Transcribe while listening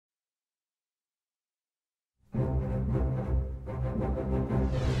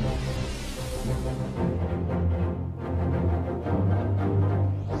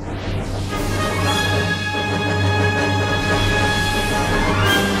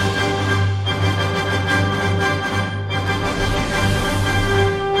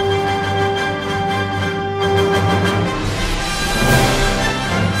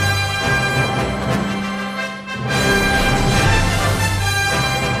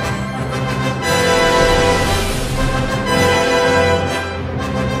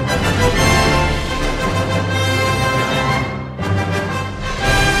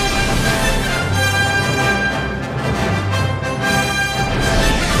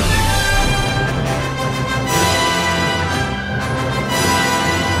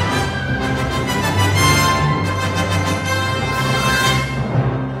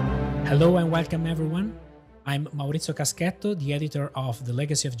Hello and welcome everyone. I'm Maurizio Caschetto, the editor of the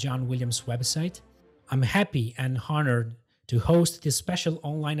Legacy of John Williams website. I'm happy and honored to host this special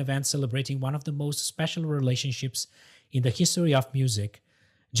online event celebrating one of the most special relationships in the history of music,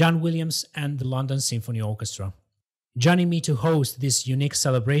 John Williams and the London Symphony Orchestra. Joining me to host this unique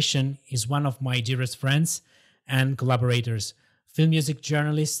celebration is one of my dearest friends and collaborators, film music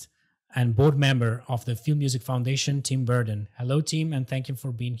journalist and board member of the Film Music Foundation, Tim Burden. Hello, Tim, and thank you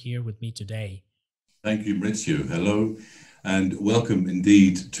for being here with me today. Thank you, Maurizio. Hello, and welcome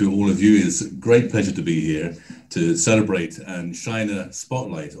indeed to all of you. It's a great pleasure to be here to celebrate and shine a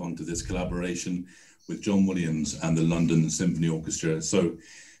spotlight onto this collaboration with John Williams and the London Symphony Orchestra. So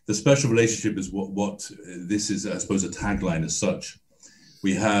the special relationship is what this is, I suppose, a tagline as such.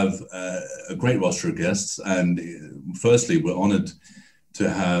 We have a great roster of guests, and firstly, we're honored to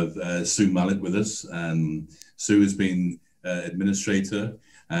have Sue Mallet with us. And Sue has been administrator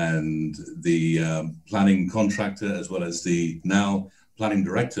and the planning contractor, as well as the now planning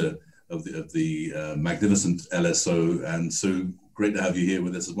director of the magnificent LSO. And Sue, great to have you here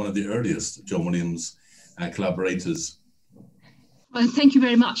with us as one of the earliest John Williams collaborators. Well, thank you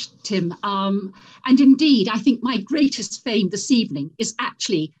very much, Tim. And indeed, I think my greatest fame this evening is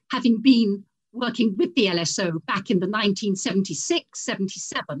actually having been working with the LSO back in the 1976,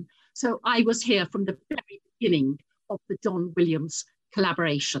 77. So I was here from the very beginning of the John Williams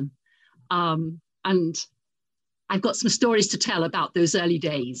collaboration. And I've got some stories to tell about those early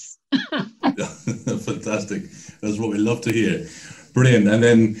days. Fantastic. That's what we love to hear. Brilliant. And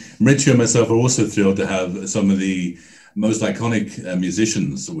then Maurizio and myself are also thrilled to have some of the most iconic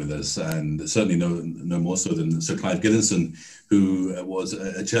musicians with us, and certainly no more so than Sir Clive Gillinson, who was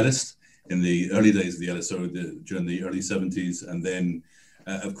a cellist in the early days of the LSO during the early 70s, and then,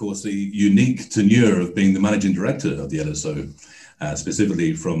 of course, the unique tenure of being the managing director of the LSO,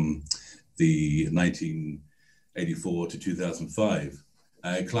 specifically from the 1984 to 2005.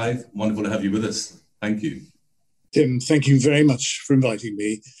 Clive, wonderful to have you with us. Thank you. Tim, thank you very much for inviting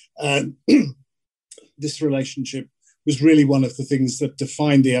me. This relationship was really one of the things that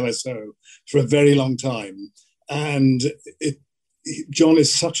defined the LSO for a very long time. And John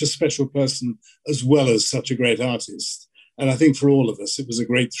is such a special person as well as such a great artist. And I think for all of us, it was a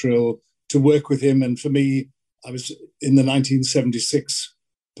great thrill to work with him. And for me, I was in the 1976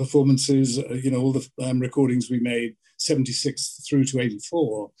 performances, all the recordings we made, 76 through to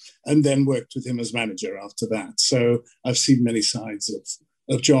 84, and then worked with him as manager after that. So I've seen many sides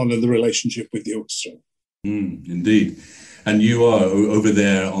of John and the relationship with the orchestra. Indeed. And you are over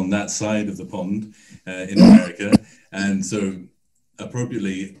there on that side of the pond in America. And so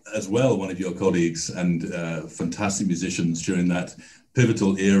appropriately as well, one of your colleagues and fantastic musicians during that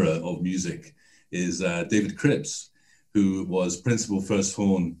pivotal era of music is David Cripps, who was principal first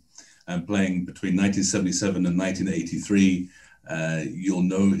horn and playing between 1977 and 1983. You'll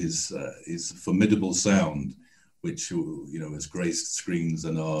know his formidable sound, which has graced screens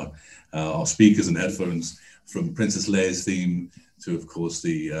and our speakers and headphones, from Princess Leia's theme to, of course,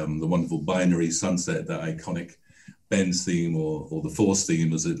 the wonderful binary sunset, that iconic Ben's theme, or the Force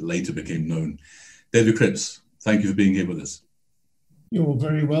theme as it later became known. David Cripps, thank you for being here with us. You're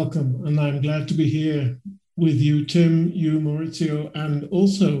very welcome, and I'm glad to be here with you, Tim, you, Maurizio, and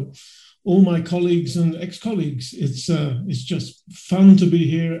also all my colleagues and ex-colleagues. It's just fun to be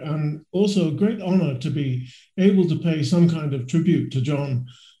here, and also a great honor to be able to pay some kind of tribute to John.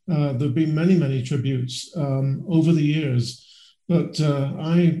 There have been many, many tributes over the years, but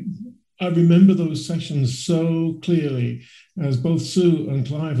I remember those sessions so clearly. As both Sue and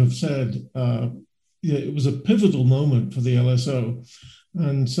Clive have said, it was a pivotal moment for the LSO,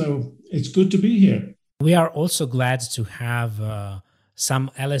 and so it's good to be here. We are also glad to have some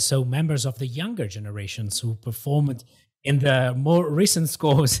LSO members of the younger generations who performed In the more recent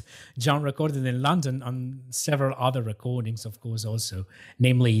scores, John recorded in London on several other recordings, of course, also,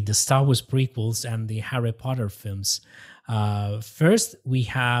 namely the Star Wars prequels and the Harry Potter films. First, we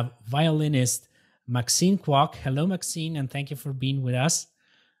have violinist Maxine Kwok. Hello, Maxine, and thank you for being with us.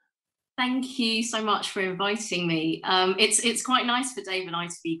 Thank you so much for inviting me. It's quite nice for Dave and I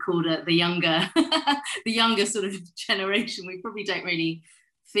to be called the younger, the younger sort of generation. We probably don't really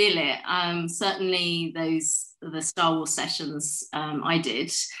feel it. Certainly the Star Wars sessions I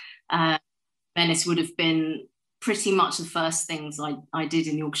did, Venice would have been pretty much the first things I did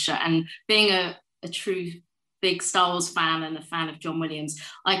in the orchestra. And being a true big Star Wars fan and a fan of John Williams,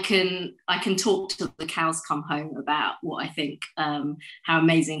 I can talk till the cows come home about what I think, how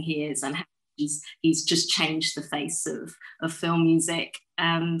amazing he is, and how he's just changed the face of film music.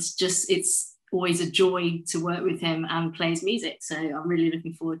 And just it's always a joy to work with him and play his music. So I'm really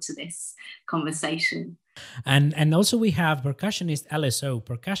looking forward to this conversation. And also we have percussionist LSO,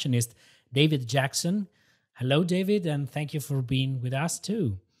 percussionist David Jackson. Hello, David, and thank you for being with us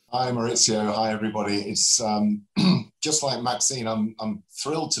too. Hi, Maurizio. Hi, everybody. It's just like Maxine. I'm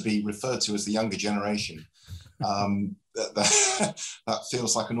thrilled to be referred to as the younger generation. That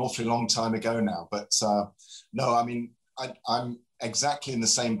feels like an awfully long time ago now. But no, I mean, I'm exactly in the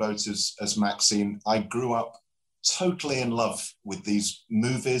same boat as Maxine. I grew up totally in love with these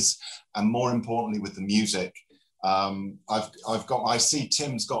movies, and more importantly, with the music. I see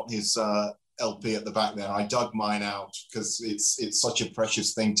Tim's got his LP at the back there. I dug mine out because it's such a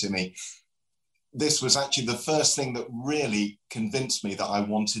precious thing to me. This was actually the first thing that really convinced me that I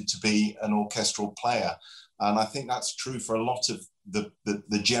wanted to be an orchestral player. And I think that's true for a lot of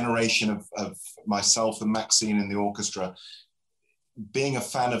the generation of myself and Maxine in the orchestra. Being a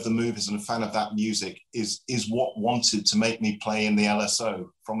fan of the movies and a fan of that music is what wanted to make me play in the LSO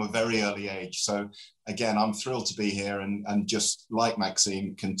from a very early age. So again, I'm thrilled to be here and just like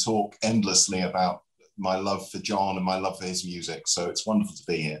Maxine can talk endlessly about my love for John and my love for his music. So it's wonderful to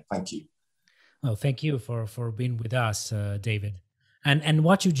be here. Thank you. Well, thank you for being with us, David. And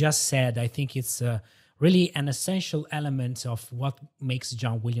what you just said, I think it's really an essential element of what makes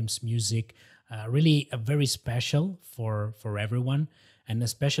John Williams' music really very special for everyone, and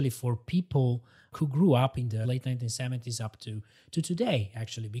especially for people who grew up in the late 1970s up to today,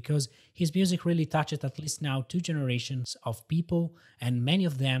 actually, because his music really touched at least now 2 generations of people, and many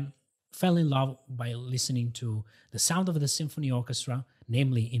of them fell in love by listening to the sound of the symphony orchestra,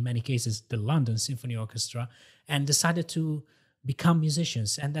 namely, in many cases, the London Symphony Orchestra, and decided to become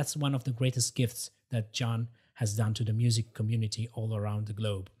musicians. And that's one of the greatest gifts that John has done to the music community all around the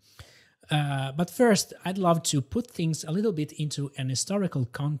globe. But first, I'd love to put things a little bit into an historical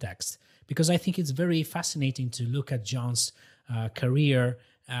context, because I think it's very fascinating to look at John's career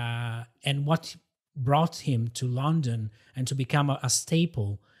and what brought him to London and to become a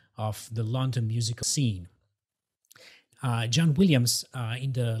staple of the London musical scene. John Williams,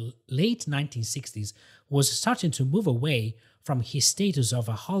 in the late 1960s, was starting to move away from his status of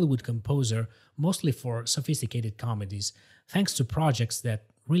a Hollywood composer, mostly for sophisticated comedies, thanks to projects that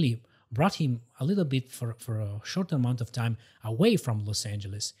really brought him a little bit for a short amount of time away from Los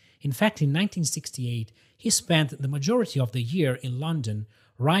Angeles. In fact, in 1968, he spent the majority of the year in London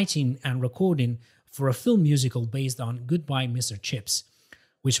writing and recording for a film musical based on Goodbye, Mr. Chips,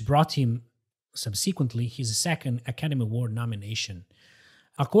 which brought him subsequently his second Academy Award nomination.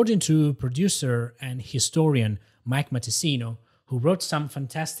 According to producer and historian Mike Matessino, who wrote some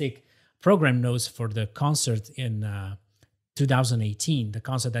fantastic program notes for the concert in 2018, the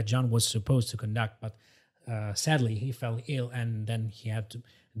concert that John was supposed to conduct, but sadly he fell ill, and then he had to.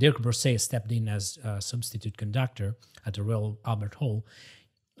 Dirk Brosset stepped in as a substitute conductor at the Royal Albert Hall.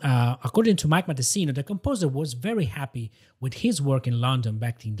 According to Mike Matessino, the composer was very happy with his work in London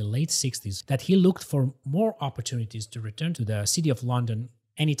back in the late 60s, that he looked for more opportunities to return to the city of London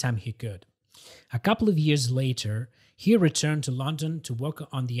anytime he could. A couple of years later, he returned to London to work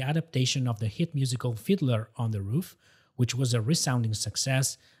on the adaptation of the hit musical Fiddler on the Roof, which was a resounding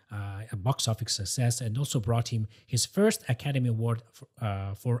success, a box office success, and also brought him his first Academy Award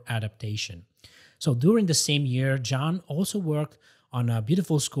for adaptation. So during the same year, John also worked on a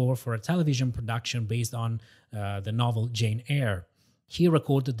beautiful score for a television production based on the novel Jane Eyre. He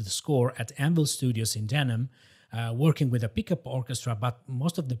recorded the score at Anvil Studios in Denham, working with a pickup orchestra, but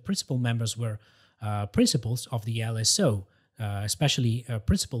most of the principal members were principals of the LSO, especially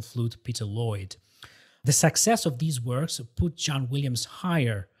principal flute Peter Lloyd. The success of these works put John Williams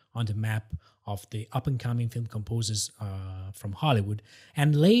higher on the map of the up-and-coming film composers from Hollywood,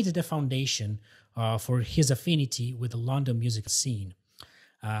 and laid the foundation for his affinity with the London music scene.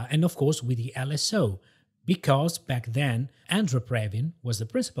 And of course, with the LSO, because back then Andrew Previn was the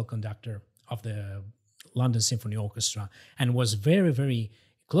principal conductor of the London Symphony Orchestra and was very, very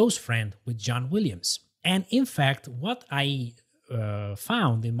close friend with John Williams. And in fact, what I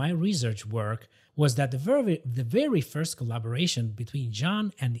found in my research work was that the very first collaboration between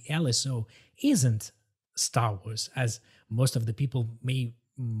John and the LSO isn't Star Wars, as most of the people may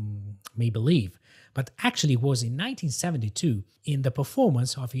believe, but actually was in 1972 in the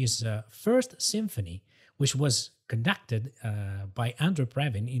performance of his first symphony, which was conducted by Andrew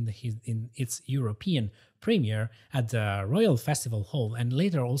Previn in its European premiere at the Royal Festival Hall and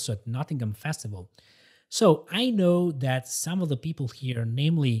later also at Nottingham Festival. So I know that some of the people here,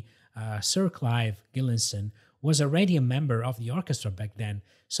 namely Sir Clive Gillinson, was already a member of the orchestra back then.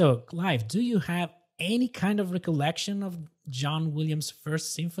 So Clive, do you have any kind of recollection of John Williams'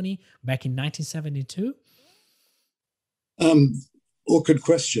 first symphony back in 1972? Awkward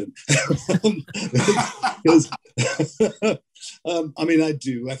question. I mean, I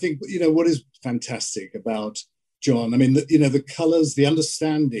do. I think, what is fantastic about John, I mean, the colors, the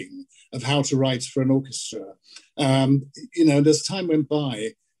understanding of how to write for an orchestra. As time went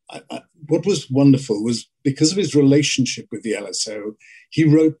by, what was wonderful was because of his relationship with the LSO, he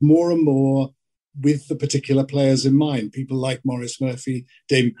wrote more and more with the particular players in mind, people like Maurice Murphy,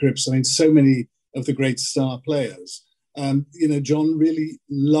 David Cripps, I mean, so many of the great star players. John really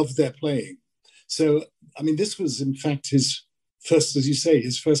loved their playing. So, I mean, this was, in fact, his first, as you say,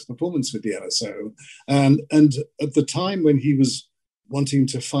 his first performance with the LSO. And at the time when he was wanting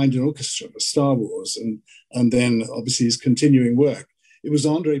to find an orchestra for Star Wars and then, obviously, his continuing work, it was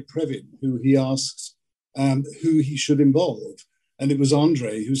Andre Previn who he asked who he should involve. And it was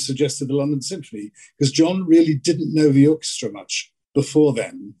Andre who suggested the London Symphony, because John really didn't know the orchestra much before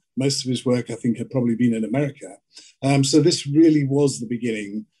then. Most of his work, I think, had probably been in America. So this really was the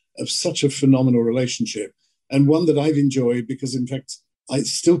beginning of such a phenomenal relationship, and one that I've enjoyed because, in fact, I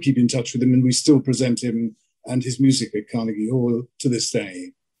still keep in touch with him and we still present him and his music at Carnegie Hall to this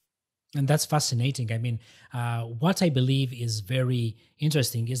day. And that's fascinating. I mean, what I believe is very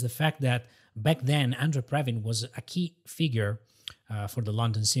interesting is the fact that back then, Andrew Previn was a key figure for the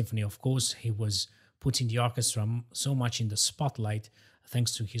London Symphony. Of course, he was putting the orchestra so much in the spotlight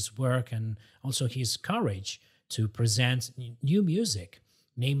thanks to his work and also his courage to present new music,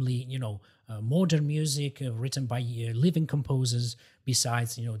 namely, modern music written by living composers,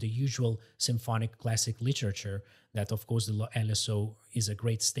 besides, the usual symphonic classic literature that, of course, the LSO is a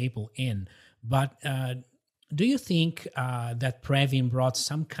great staple in. But do you think that Previn brought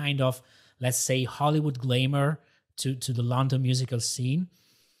some kind of, let's say, Hollywood glamour to the London musical scene?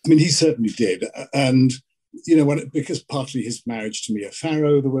 I mean, he certainly did. And, because partly his marriage to Mia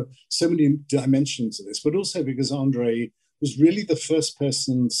Farrow, there were so many dimensions of this, but also because Andre was really the first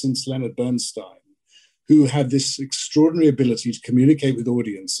person since Leonard Bernstein who had this extraordinary ability to communicate with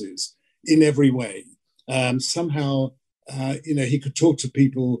audiences in every way. Somehow, he could talk to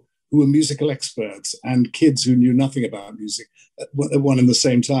people who were musical experts and kids who knew nothing about music at one and the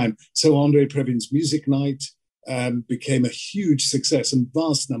same time. So Andre Previn's Music Night became a huge success, and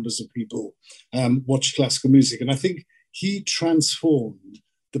vast numbers of people watched classical music. And I think he transformed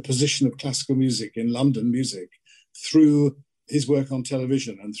the position of classical music in London music through his work on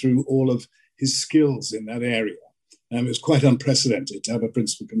television and through all of his skills in that area. It was quite unprecedented to have a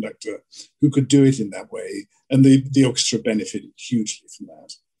principal conductor who could do it in that way, and the orchestra benefited hugely from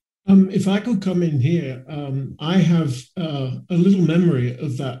that. If I could come in here, I have a little memory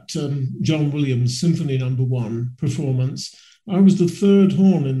of that John Williams Symphony No. 1 performance. I was the third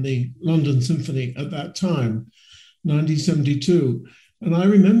horn in the London Symphony at that time, 1972, and I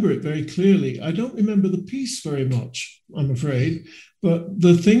remember it very clearly. I don't remember the piece very much, I'm afraid, but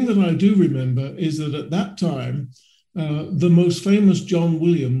the thing that I do remember is that at that time, the most famous John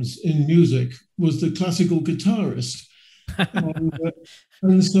Williams in music was the classical guitarist.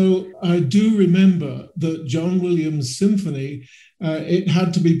 And so I do remember that John Williams' symphony, it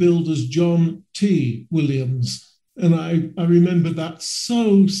had to be billed as John T. Williams. And I remember that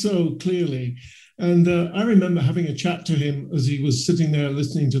so clearly. And I remember having a chat to him as he was sitting there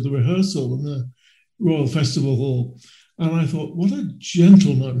listening to the rehearsal in the Royal Festival Hall. And I thought, what a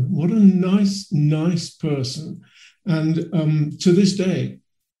gentleman, what a nice person. And to this day,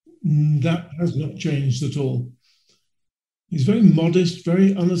 that has not changed at all. He's very modest,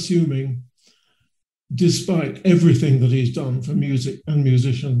 very unassuming, despite everything that he's done for music and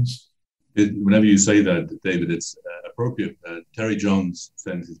musicians. Whenever you say that, David, it's appropriate. Terry Johns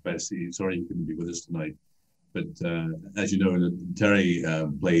sends his best. Sorry he couldn't be with us tonight. But as you know, Terry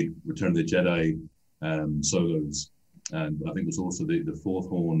played Return of the Jedi solos. And I think it was also the fourth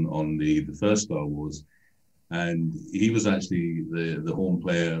horn on the first Star Wars. And he was actually the horn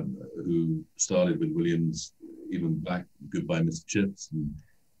player who started with Williams, even back Goodbye Mr. Chips and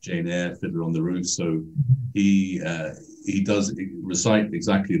Jane Eyre, Fiddler on the Roof. So he does recite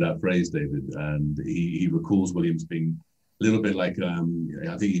exactly that phrase, David, and he recalls Williams being a little bit like, I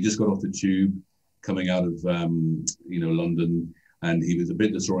think he just got off the tube coming out of London, and he was a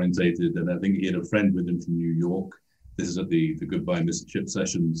bit disorientated, and I think he had a friend with him from New York. This is at the Goodbye Mr. Chip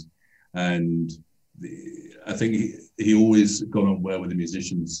sessions, and I think he always got on well with the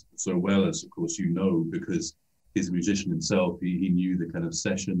musicians, so well, as of course you know, because he's a musician himself. He knew the kind of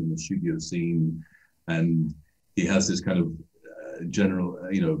session and the studio scene, and he has this kind of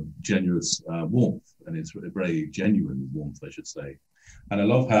generous warmth, and it's a very genuine warmth, I should say. And I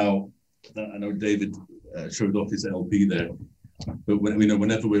love how, I know David showed off his LP there, but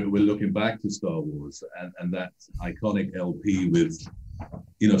whenever we're looking back to Star Wars and that iconic LP with,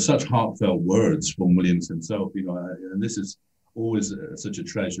 such heartfelt words from Williams himself, and this is always such a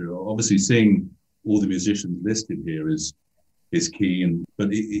treasure. Obviously, seeing all the musicians listed here is key,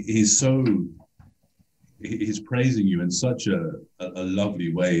 but he's praising you in such a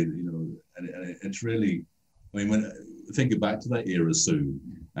lovely way, and it's really, when thinking back to that era, Sue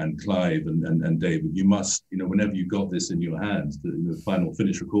and Clive and David, you must, whenever you got this in your hands, the final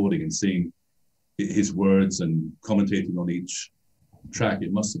finished recording, and seeing his words and commentating on each track,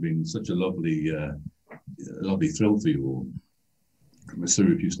 it must have been such a lovely thrill for you all.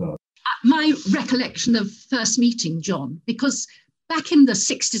 Sue, if you start. My recollection of first meeting John, because back in the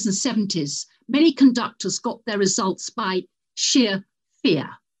 60s and 70s, many conductors got their results by sheer fear.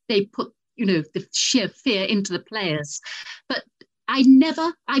 They put, the sheer fear into the players. But I've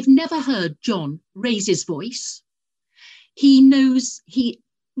never heard John raise his voice. He knows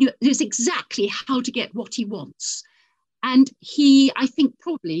exactly how to get what he wants. And he, I think,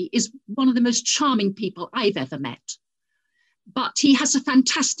 probably is one of the most charming people I've ever met. But he has a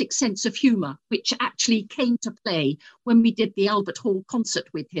fantastic sense of humour, which actually came to play when we did the Albert Hall concert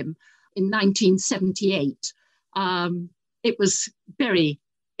with him in 1978.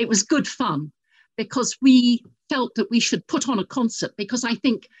 It was good fun, because we felt that we should put on a concert, because I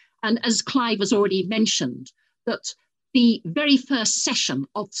think, and as Clive has already mentioned, that the very first session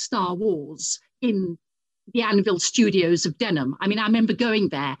of Star Wars in the Anvil Studios of Denham, I remember going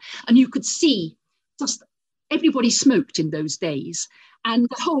there, and you could see just everybody smoked in those days, and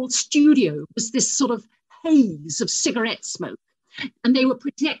the whole studio was this sort of haze of cigarette smoke, and they were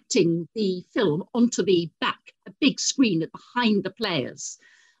projecting the film onto the back, a big screen behind the players.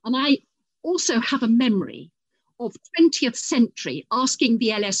 And I also have a memory of 20th Century asking the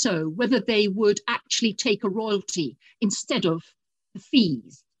LSO whether they would actually take a royalty instead of the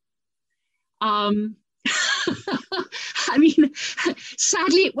fees.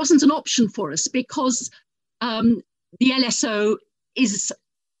 Sadly, it wasn't an option for us, because the LSO is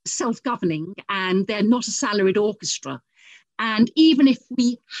self-governing and they're not a salaried orchestra. And even if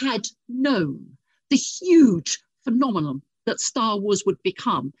we had known the huge phenomenon that Star Wars would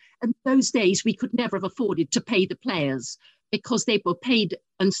become, in those days we could never have afforded to pay the players, because they were paid,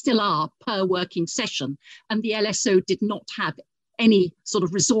 and still are, per working session. And the LSO did not have any sort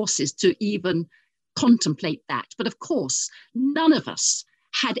of resources to even contemplate that. But of course, none of us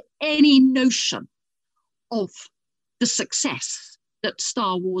had any notion of the success that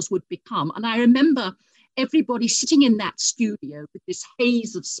Star Wars would become. And I remember everybody sitting in that studio with this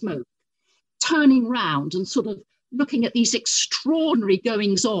haze of smoke, turning round and sort of looking at these extraordinary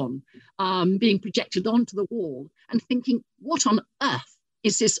goings on being projected onto the wall, and thinking, what on earth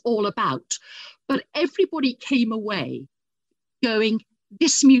is this all about? But everybody came away going,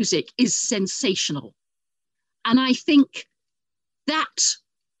 this music is sensational. And I think that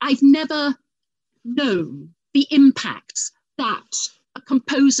I've never known the impact that a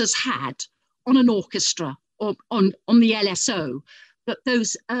composer's had on an orchestra or on the LSO that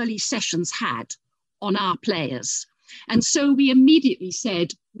those early sessions had on our players. And so we immediately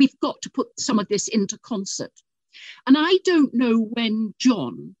said, we've got to put some of this into concert. And I don't know when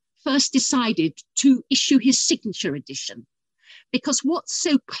John first decided to issue his signature edition, because what's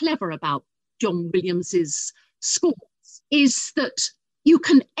so clever about John Williams's scores is that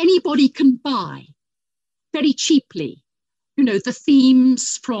anybody can buy very cheaply, the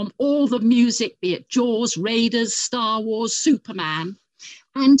themes from all the music, be it Jaws, Raiders, Star Wars, Superman,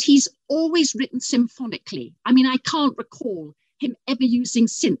 and he's always written symphonically. I can't recall him ever using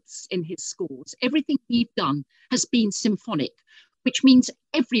synths in his scores. Everything we've done has been symphonic, which means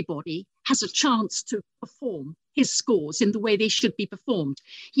everybody has a chance to perform his scores in the way they should be performed.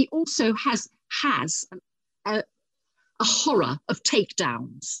 He also has a horror of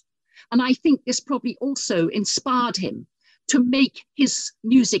takedowns. And I think this probably also inspired him to make his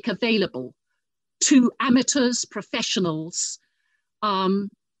music available to amateurs, professionals. But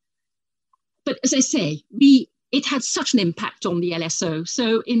as I say, it had such an impact on the LSO.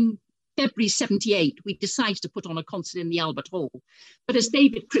 So in February 78, we decided to put on a concert in the Albert Hall. But as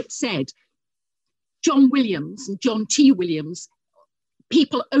David Cripp said, John Williams and John T. Williams,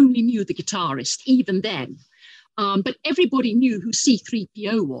 people only knew the guitarist even then. But everybody knew who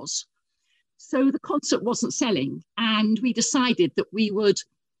C3PO was. So the concert wasn't selling. And we decided that we would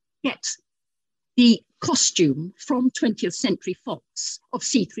get the costume from 20th Century Fox of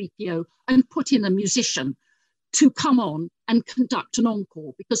C3PO and put in a musician to come on and conduct an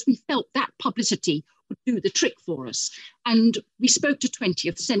encore, because we felt that publicity would do the trick for us. And we spoke to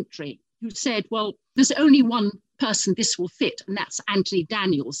 20th Century, who said, well, there's only one person this will fit, and that's Anthony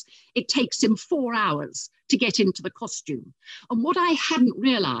Daniels. It takes him 4 hours to get into the costume. And what I hadn't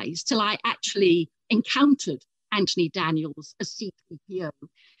realized till I actually encountered Anthony Daniels as C3PO,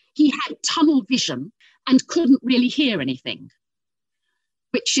 he had tunnel vision and couldn't really hear anything,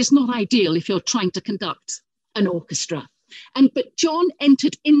 which is not ideal if you're trying to conduct an orchestra. But John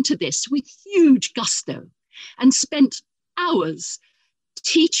entered into this with huge gusto and spent hours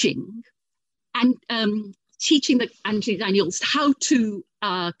teaching the Anthony Daniels how to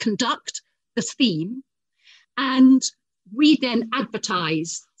conduct the theme. And we then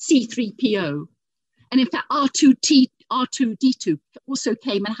advertised C3PO. And in fact, R2D2 also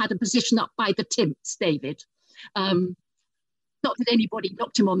came and had a position up by the Timps, David. Not that anybody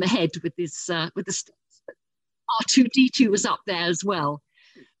knocked him on the head with the sticks, but R2D2 was up there as well.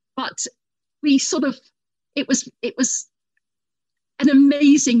 But we it was an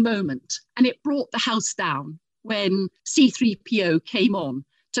amazing moment, and it brought the house down when C3PO came on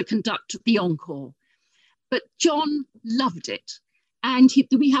to conduct the encore. But John loved it. And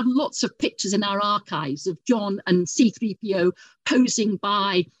we have lots of pictures in our archives of John and C3PO posing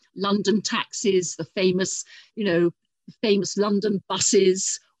by London taxis, the famous London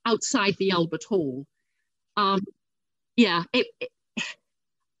buses outside the Albert Hall. I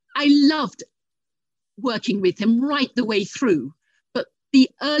loved working with him right the way through. But the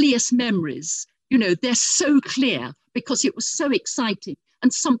earliest memories, they're so clear because it was so exciting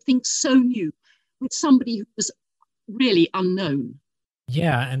and something so new with somebody who was really unknown.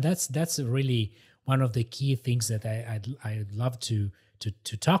 Yeah, and that's really one of the key things that I'd love to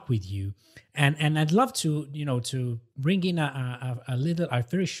talk with you, and I'd love to to bring in a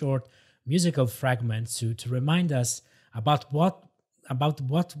very short musical fragment to remind us about what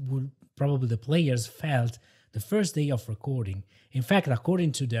would probably the players felt the first day of recording. In fact,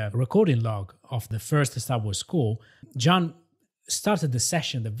 according to the recording log of the first Star Wars score, John started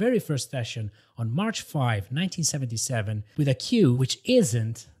the very first session on March 5, 1977, with a cue which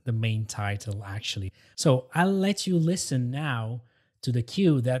isn't the main title, actually. So I'll let you listen now to the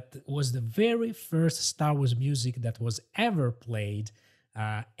cue that was the very first Star Wars music that was ever played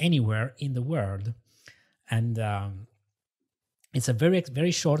anywhere in the world. And it's a very,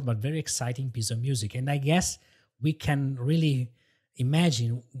 very short but very exciting piece of music. And I guess we can really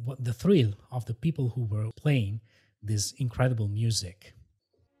imagine what the thrill of the people who were playing this incredible music.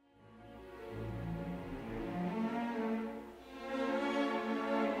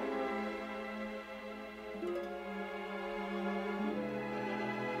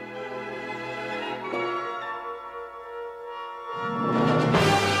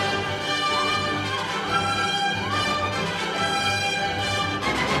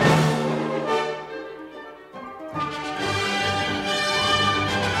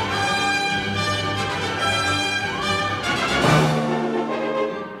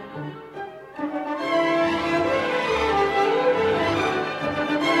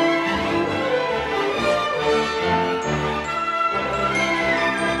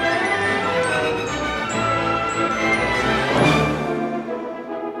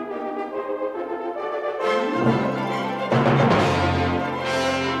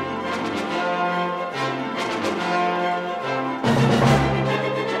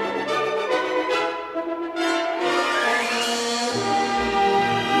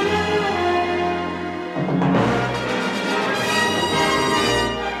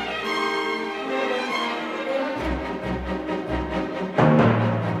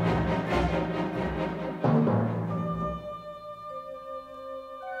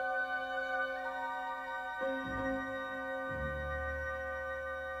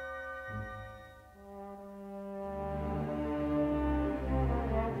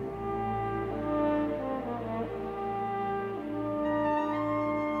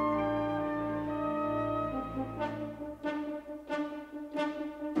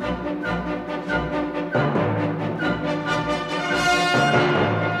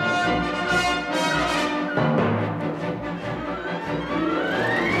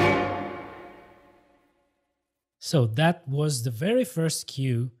 So that was the very first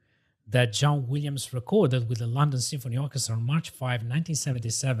cue that John Williams recorded with the London Symphony Orchestra on March 5,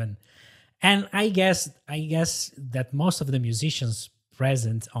 1977. And I guess that most of the musicians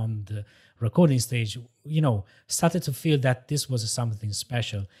present on the recording stage, started to feel that this was something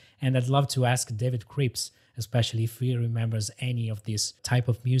special. And I'd love to ask David Cripps, especially if he remembers any of this type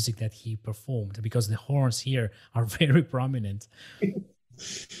of music that he performed, because the horns here are very prominent.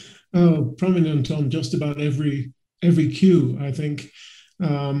 Oh, prominent on just about every cue, I think.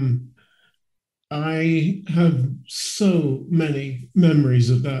 I have so many memories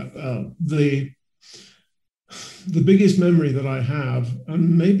of that. The biggest memory that I have,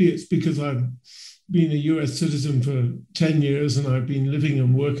 and maybe it's because I've been a US citizen for 10 years and I've been living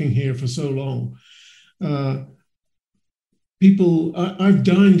and working here for so long. I've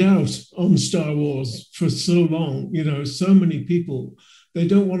dined out on Star Wars for so long, so many people, they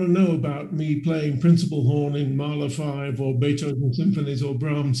don't want to know about me playing principal horn in Mahler 5 or Beethoven symphonies or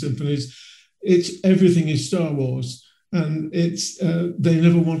Brahms symphonies. Everything is Star Wars, and they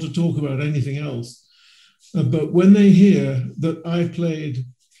never want to talk about anything else. But when they hear that I played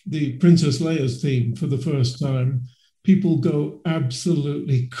the Princess Leia's theme for the first time, people go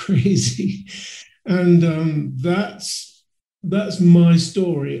absolutely crazy. And that's my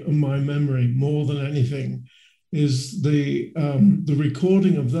story and my memory more than anything, is the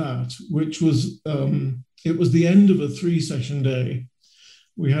recording of that, which was, it was the end of a 3-session day.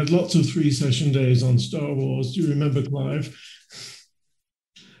 We had lots of 3-session days on Star Wars. Do you remember, Clive?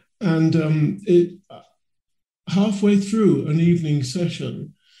 And halfway through an evening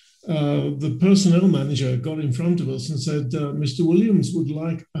session, the personnel manager got in front of us and said, Mr. Williams would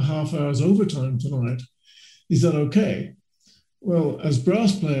like a half hour's overtime tonight. Is that okay? Well, as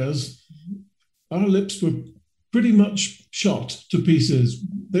brass players, our lips were pretty much shot to pieces.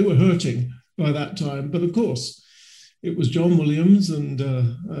 They were hurting by that time. But of course, it was John Williams and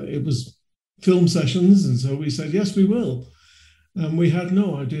it was film sessions. And so we said, yes, we will. And we had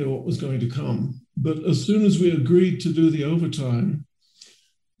no idea what was going to come. But as soon as we agreed to do the overtime,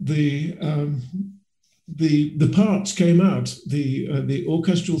 the parts came out, the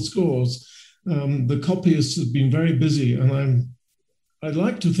orchestral scores. The copyists had been very busy, and I'd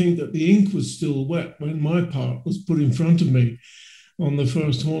like to think that the ink was still wet when my part was put in front of me on the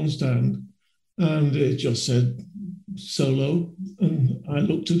first horn stand, and it just said solo, and I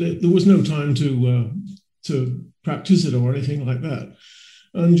looked at it. There was no time to practice it or anything like that.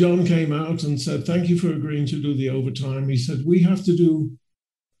 And John came out and said, thank you for agreeing to do the overtime. He said, we have to do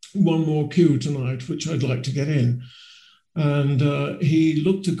one more cue tonight, which I'd like to get in. And he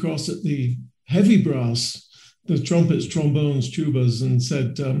looked across at the heavy brass, the trumpets, trombones, tubas, and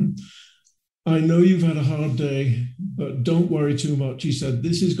said, I know you've had a hard day, but don't worry too much. He said,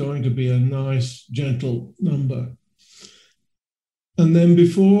 this is going to be a nice, gentle number. And then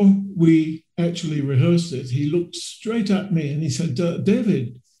before we actually rehearsed it, he looked straight at me and he said,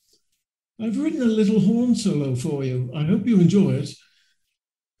 David, I've written a little horn solo for you. I hope you enjoy it.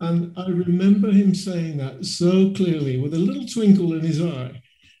 And I remember him saying that so clearly with a little twinkle in his eye.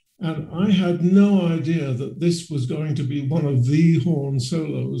 And I had no idea that this was going to be one of the horn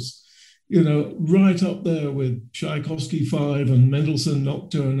solos, right up there with Tchaikovsky 5 and Mendelssohn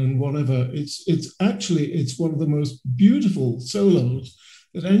Nocturne and whatever. It's one of the most beautiful solos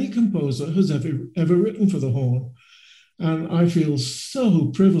that any composer has ever written for the horn. And I feel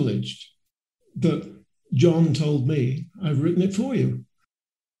so privileged that John told me, I've written it for you.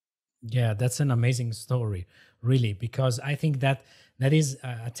 Yeah, that's an amazing story, really, because I think that is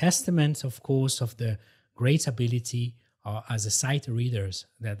a testament, of course, of the great ability as a sight readers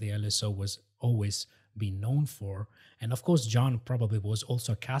that the LSO was always been known for. And of course, John probably was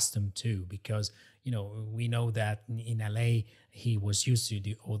also accustomed to, because, we know that in LA, he was used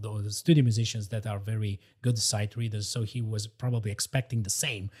to all the studio musicians that are very good sight readers. So he was probably expecting the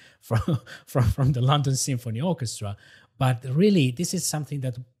same from the London Symphony Orchestra. But really, this is something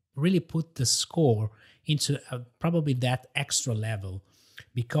that really put the score into probably that extra level,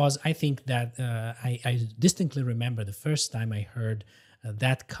 because I think that I distinctly remember the first time I heard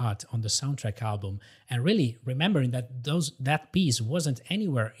that cut on the soundtrack album, and really remembering that that piece wasn't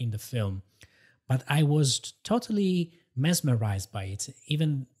anywhere in the film, but I was totally mesmerized by it,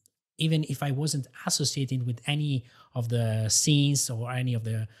 even if I wasn't associating with any of the scenes or any of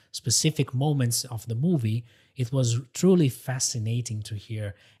the specific moments of the movie. It was truly fascinating to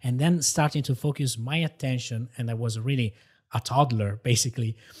hear, and then starting to focus my attention, and I was really a toddler,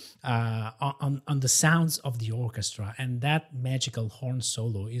 basically, on the sounds of the orchestra. And that magical horn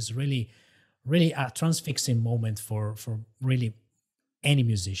solo is really, really a transfixing moment for really any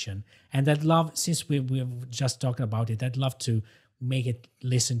musician. And I'd love, since we're just talking about it, I'd love to make it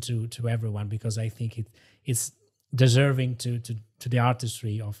listen to everyone, because I think it's deserving to the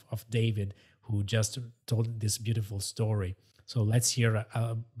artistry of David, who just told this beautiful story. So let's hear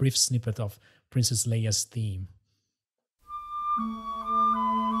a brief snippet of Princess Leia's theme.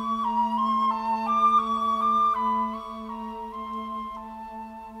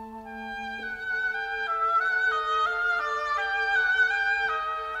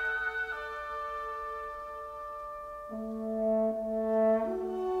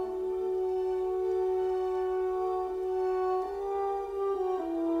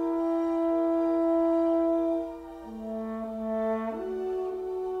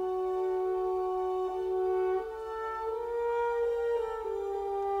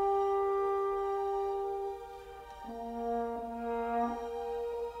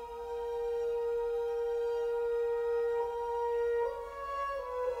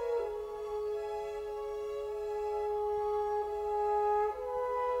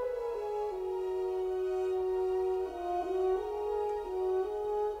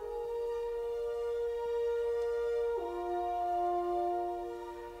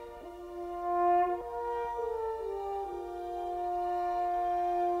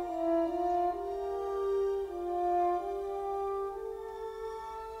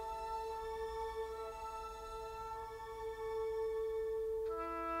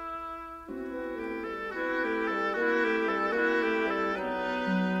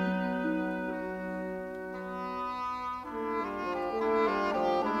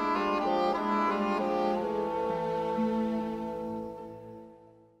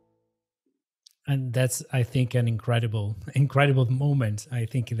 And that's, I think, an incredible moment. I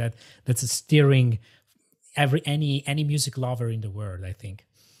think that's a steering any music lover in the world, I think.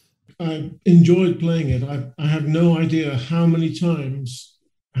 I enjoyed playing it. I have no idea how many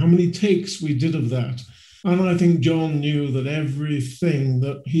takes we did of that. And I think John knew that everything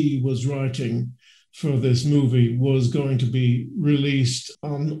that he was writing for this movie was going to be released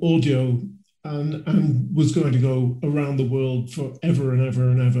on audio and was going to go around the world forever and ever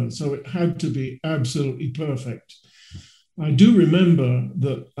and ever. So it had to be absolutely perfect. I do remember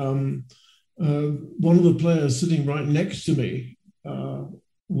that one of the players sitting right next to me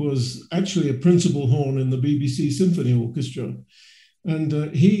was actually a principal horn in the BBC Symphony Orchestra. And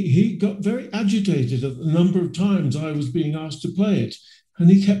he got very agitated at the number of times I was being asked to play it. And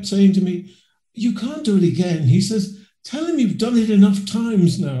he kept saying to me, "You can't do it again." He says, "Tell him you've done it enough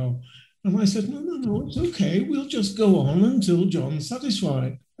times now." And I said, no, it's okay. We'll just go on until John's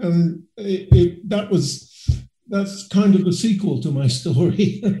satisfied. And that's kind of the sequel to my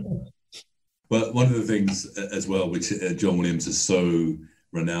story. Well, one of the things as well, which John Williams is so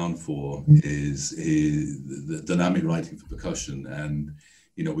renowned for, is the dynamic writing for percussion. And,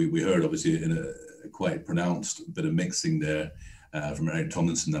 you know, we heard obviously in a quite pronounced bit of mixing there from Eric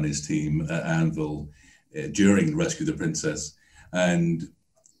Tomlinson and his team at Anvil during Rescue the Princess. And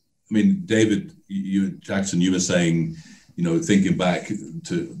I mean, David, Jackson, you were saying, you know, thinking back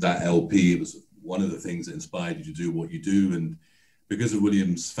to that LP, it was one of the things that inspired you to do what you do. And because of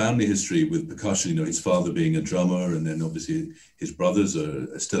Williams' family history with percussion, you know, his father being a drummer, and then obviously his brothers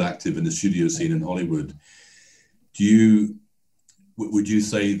are still active in the studio scene in Hollywood. Would you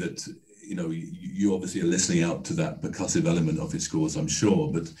say that, you know, you obviously are listening out to that percussive element of his scores, I'm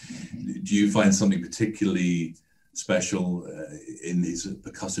sure, but do you find something particularly special in his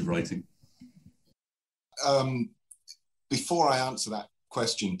percussive writing? Before I answer that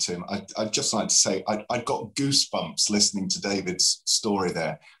question, Tim, I'd just like to say I got goosebumps listening to David's story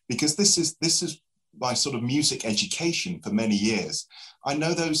there, because this is my sort of music education for many years. I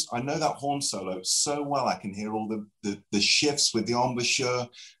know that horn solo so well. I can hear all the shifts with the embouchure.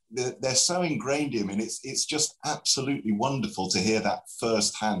 They're so ingrained in me, and it's just absolutely wonderful to hear that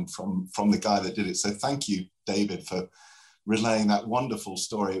firsthand from the guy that did it. So thank you, David, for relaying that wonderful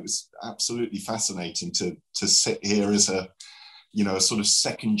story. It was absolutely fascinating to sit here as a sort of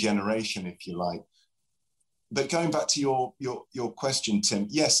second generation, if you like. But going back to your question, Tim,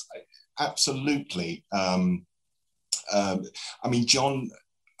 yes, absolutely. I mean, John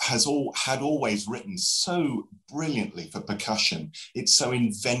had always written so brilliantly for percussion. It's so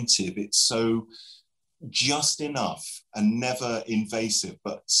inventive, it's so just enough and never invasive,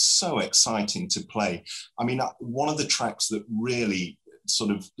 but so exciting to play. I mean, one of the tracks that really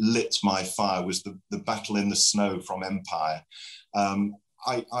sort of lit my fire was the Battle in the Snow from Empire.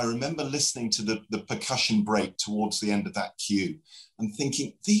 I remember listening to the percussion break towards the end of that cue and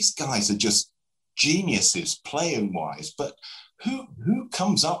thinking, these guys are just geniuses playing wise, but who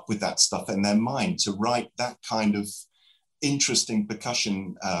comes up with that stuff in their mind to write that kind of interesting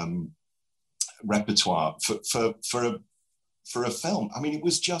percussion repertoire for a film. I mean, it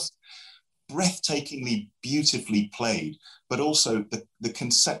was just breathtakingly beautifully played, but also the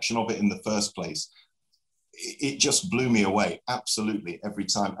conception of it in the first place, it just blew me away absolutely every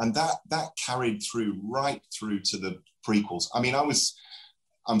time. And that carried through right through to the prequels. I mean,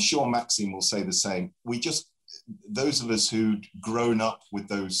 I'm sure Maxine will say the same. Those of us who'd grown up with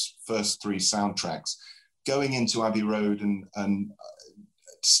those first three soundtracks, going into Abbey Road and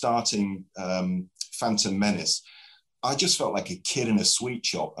starting Phantom Menace, I just felt like a kid in a sweet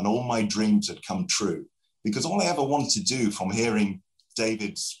shop, and all my dreams had come true, because all I ever wanted to do from hearing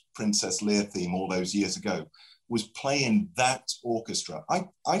David's Princess Lear theme all those years ago was play in that orchestra. I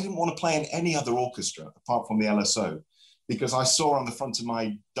didn't want to play in any other orchestra apart from the LSO, because I saw on the front of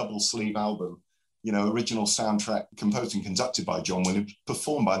my double sleeve album, you know, original soundtrack composed and conducted by John Williams,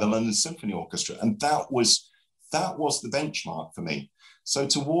 performed by the London Symphony Orchestra. And that was the benchmark for me. So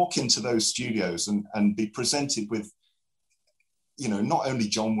to walk into those studios and be presented with, you know, not only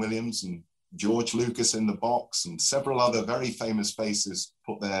John Williams and George Lucas in the box and several other very famous faces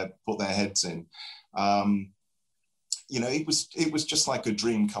put their heads in, you know, it was just like a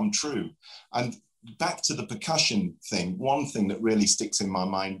dream come true. And back to the percussion thing, one thing that really sticks in my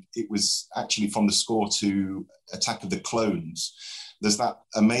mind, it was actually from the score to Attack of the Clones. There's that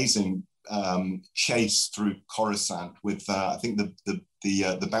amazing chase through Coruscant with I think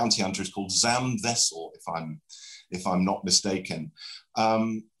the bounty hunter is called Zam Vessel, if I'm not mistaken.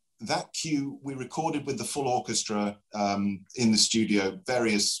 That cue we recorded with the full orchestra in the studio,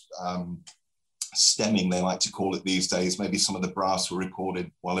 various stemming, they like to call it these days. Maybe some of the brass were recorded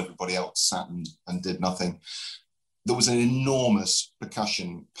while everybody else sat and did nothing. There was an enormous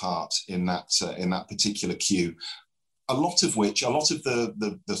percussion part in that particular cue. A lot of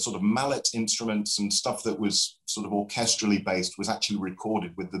the sort of mallet instruments and stuff that was sort of orchestrally based was actually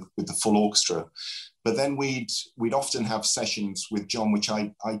recorded with the full orchestra. But then we'd often have sessions with John, which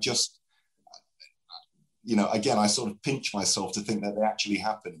I just, you know, again, I sort of pinch myself to think that they actually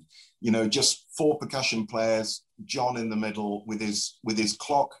happened. You know, just 4 percussion players, John in the middle with his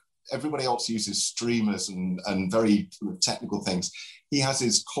clock. Everybody else uses streamers and very technical things. He has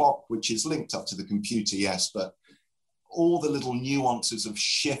his clock, which is linked up to the computer, yes, but all the little nuances of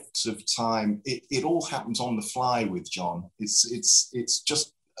shifts of time, it all happens on the fly with John. It's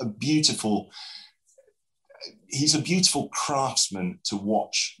just a beautiful, he's a beautiful craftsman to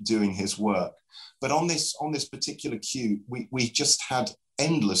watch doing his work. But on this particular cue, we just had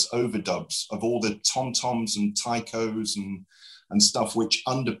endless overdubs of all the tom-toms and taikos and stuff, which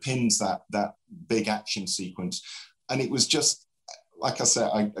underpins that big action sequence. And it was just, like I said,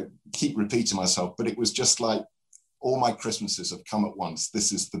 I keep repeating myself, but it was just like, all my Christmases have come at once.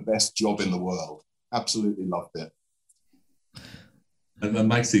 This is the best job in the world. Absolutely loved it. And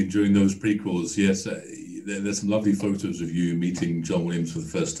Maxine, during those prequels, yes, there's some lovely photos of you meeting John Williams for the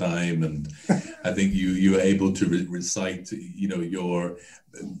first time, and I think you were able to recite, you know, your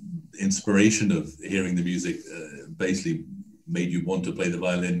inspiration of hearing the music basically made you want to play the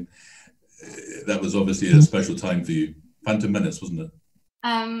violin. That was obviously a special time for you. Phantom Menace, wasn't it?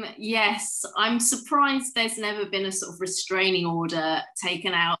 Yes, I'm surprised there's never been a sort of restraining order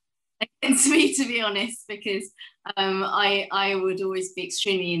taken out against me, to be honest, because I would always be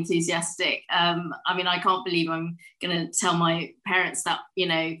extremely enthusiastic. I mean, I can't believe I'm going to tell my parents that, you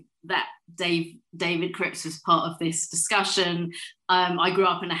know, that David Cripps was part of this discussion. I grew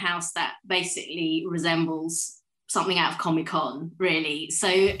up in a house that basically resembles something out of Comic-Con, really. So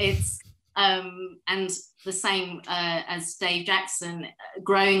it's, and the same as Dave Jackson,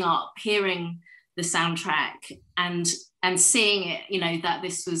 growing up, hearing the soundtrack and seeing it, you know, that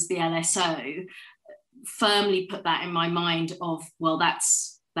this was the LSO, firmly put that in my mind of, well,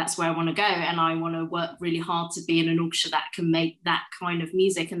 that's where I want to go, and I want to work really hard to be in an orchestra that can make that kind of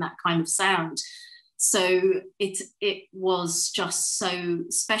music and that kind of sound. So it was just so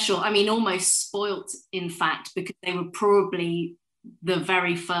special. I mean, almost spoilt, in fact, because they were probably the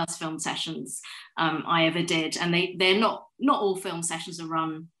very first film sessions I ever did, and they're not all film sessions are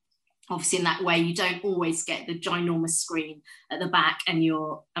run obviously in that way. You don't always get the ginormous screen at the back, and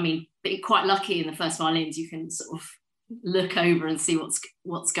you're quite lucky in the first violins, you can sort of look over and see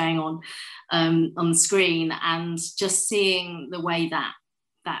what's going on the screen, and just seeing the way that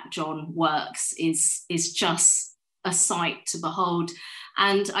John works is just a sight to behold.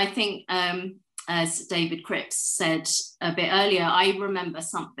 And I think as David Cripps said a bit earlier, I remember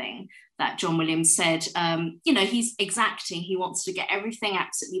something that John Williams said, you know, he's exacting, he wants to get everything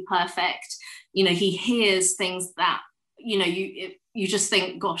absolutely perfect. You know, he hears things that, you know, you just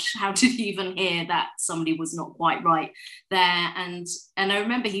think, gosh, how did he even hear that somebody was not quite right there? And I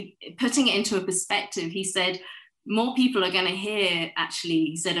remember he putting it into a perspective. He said, more people are going to hear, actually,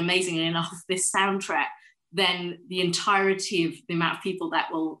 he said, amazingly enough, this soundtrack than the entirety of the amount of people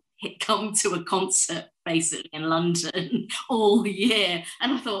that will come to a concert basically in London all the year.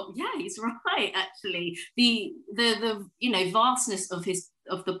 And I thought, yeah, he's right, actually. The vastness of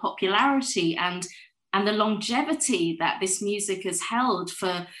the popularity and the longevity that this music has held,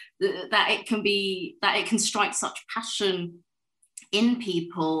 that it can strike such passion in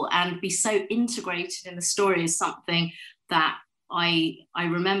people and be so integrated in the story is something that I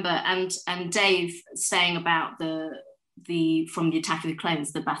remember. And Dave saying about from the Attack of the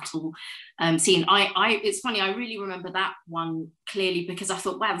Clones, the battle scene. It's funny, I really remember that one clearly, because I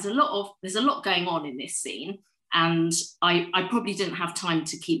thought, wow, there's a lot going on in this scene. And I probably didn't have time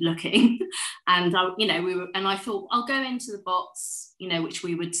to keep looking. And I thought, I'll go into the box, which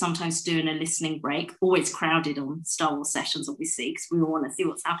we would sometimes do in a listening break, always crowded on Star Wars sessions, obviously, because we all want to see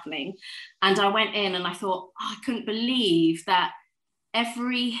what's happening. And I went in and I thought, I couldn't believe that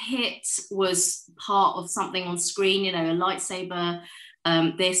every hit was part of something on screen, a lightsaber,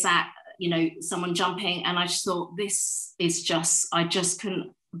 someone jumping. And I just thought, I just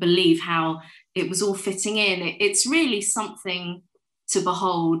couldn't believe how it was all fitting in. It's really something to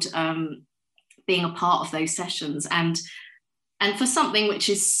behold, being a part of those sessions, and for something which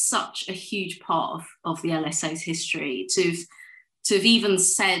is such a huge part of the LSO's history, to have even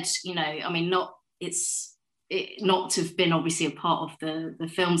said, not to have been obviously a part of the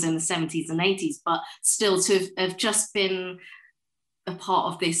films in the 70s and 80s, but still to have just been a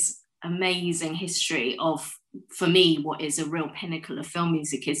part of this amazing history of, for me, what is a real pinnacle of film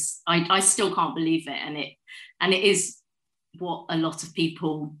music is, I still can't believe it. And it is what a lot of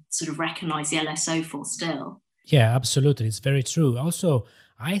people sort of recognize the LSO for still. Yeah, absolutely. It's very true. Also,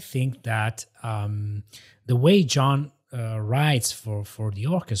 I think that the way John writes for the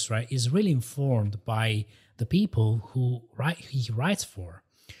orchestra is really informed by the people he writes for.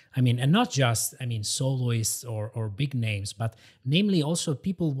 And not just, soloists or big names, but namely also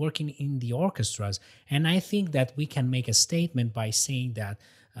people working in the orchestras. And I think that we can make a statement by saying that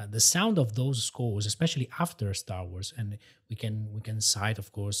the sound of those scores, especially after Star Wars, and we can cite,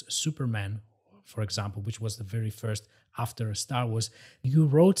 of course, Superman, for example, which was the very first after Star Wars. You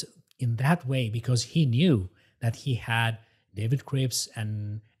wrote in that way because he knew that he had David Cripps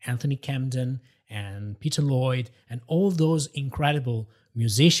and Anthony Camden and Peter Lloyd and all those incredible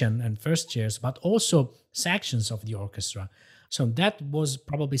musicians and first chairs, but also sections of the orchestra. So that was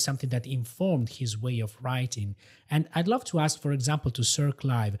probably something that informed his way of writing. And I'd love to ask, for example, to Sir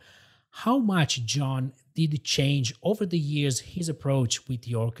Clive, how much John did change over the years his approach with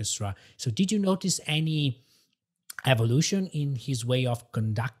the orchestra? So did you notice any evolution in his way of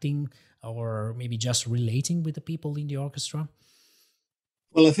conducting or maybe just relating with the people in the orchestra?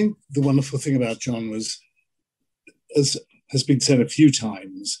 Well, I think the wonderful thing about John was, as has been said a few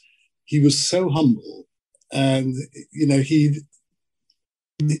times, he was so humble, and he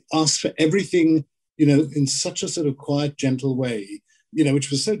asked for everything in such a sort of quiet, gentle way,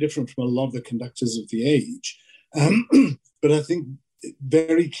 which was so different from a lot of the conductors of the age. But I think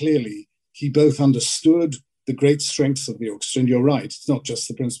very clearly he both understood the great strengths of the orchestra, and you're right, it's not just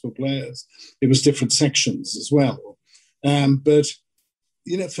the principal players, it was different sections as well. But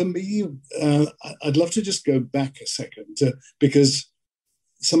for me, I'd love to just go back a second because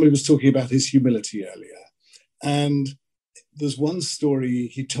somebody was talking about his humility earlier. And there's one story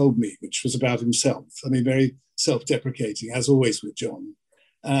he told me, which was about himself. Very self-deprecating, as always with John.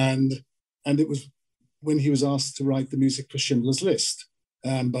 And it was when he was asked to write the music for Schindler's List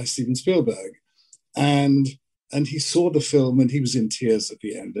by Steven Spielberg. And he saw the film and he was in tears at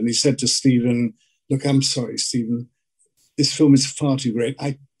the end. And he said to Steven, look, I'm sorry, Steven, this film is far too great.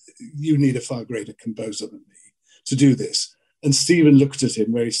 You need a far greater composer than me to do this. And Stephen looked at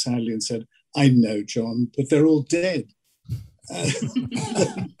him very sadly and said, I know, John, but they're all dead. And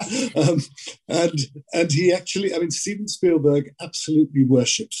he actually, Steven Spielberg absolutely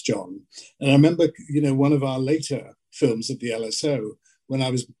worships John. And I remember, one of our later films at the LSO, when I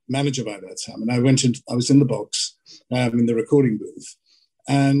was manager by that time, and I was in the box, in the recording booth,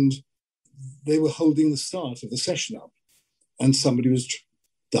 and they were holding the start of the session up. And somebody was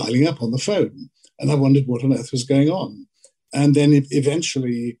dialing up on the phone. And I wondered what on earth was going on. And then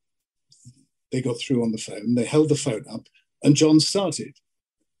eventually they got through on the phone. They held the phone up and John started.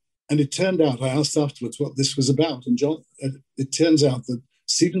 And it turned out, I asked afterwards what this was about. And it turns out that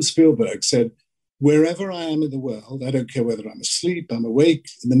Steven Spielberg said, wherever I am in the world, I don't care whether I'm asleep, I'm awake,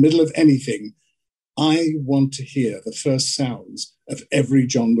 in the middle of anything, I want to hear the first sounds of every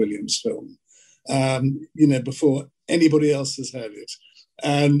John Williams film, before anybody else has heard it.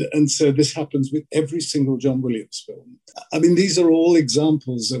 And so this happens with every single John Williams film. I mean, these are all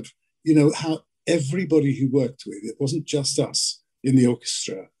examples of, how everybody who worked with, it wasn't just us in the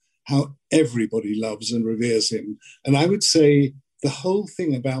orchestra, how everybody loves and reveres him. And I would say the whole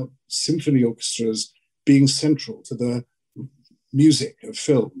thing about symphony orchestras being central to the music of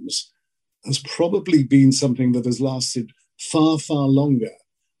films has probably been something that has lasted far, far longer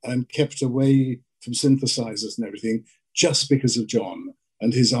and kept away from synthesizers and everything just because of John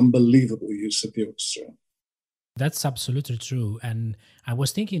and his unbelievable use of the orchestra. That's absolutely true. And I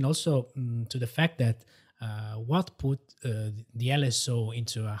was thinking also to the fact that what put the LSO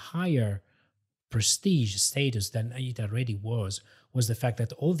into a higher prestige status than it already was the fact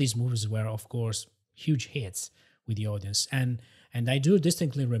that all these movies were, of course, huge hits with the audience. And I do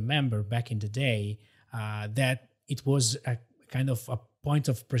distinctly remember back in the day that it was a kind of a point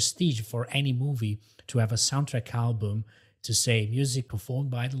of prestige for any movie to have a soundtrack album to say music performed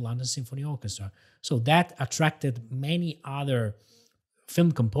by the London Symphony Orchestra. So that attracted many other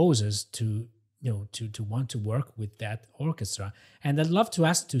film composers to want to work with that orchestra. And I'd love to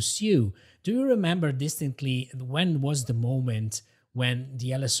ask to Sue, do you remember distinctly when was the moment when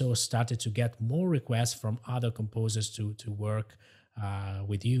the LSO started to get more requests from other composers to work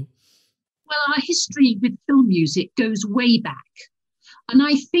with you? Well, our history with film music goes way back. And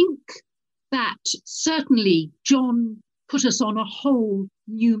I think that certainly John put us on a whole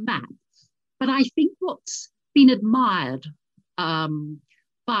new map. But I think what's been admired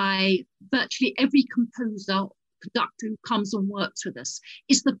by virtually every composer, conductor who comes and works with us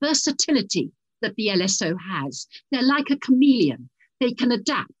is the versatility that the LSO has. They're like a chameleon. They can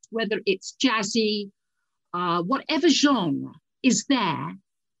adapt, whether it's jazzy, whatever genre is there,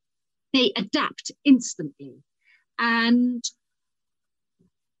 they adapt instantly. And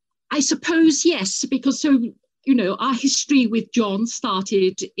I suppose, yes, because our history with John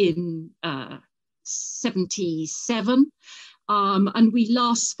started in 77, and we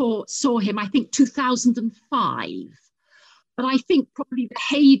last saw him, I think, 2005. But I think probably the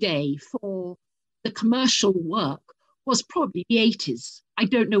heyday for the commercial work was probably the 80s. I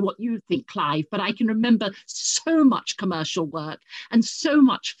don't know what you think, Clive, but I can remember so much commercial work and so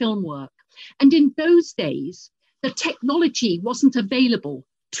much film work. And in those days, the technology wasn't available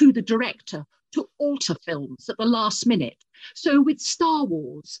to the director to alter films at the last minute. So with Star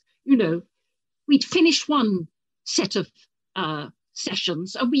Wars, we'd finish one set of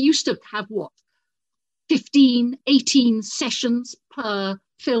sessions, and we used to have 15, 18 sessions per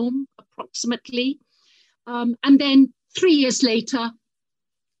film, approximately. And then 3 years later,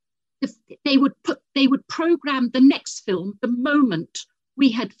 they would program the next film the moment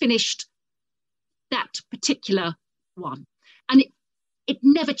we had finished that particular one. And it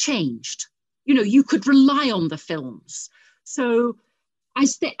never changed. You could rely on the films. So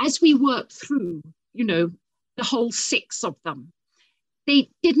as we worked through, the whole 6 of them, they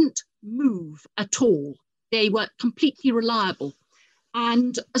didn't move at all. They were completely reliable.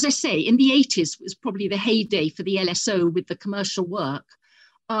 And as I say, in the 80s was probably the heyday for the LSO with the commercial work.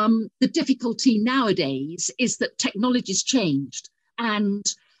 The difficulty nowadays is that technology's changed and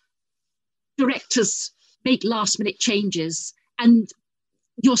directors make last minute changes, and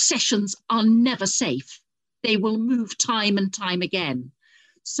your sessions are never safe. They will move time and time again.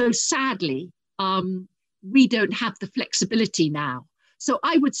 So sadly, we don't have the flexibility now. So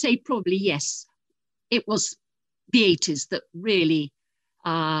I would say probably, yes, it was the 80s that really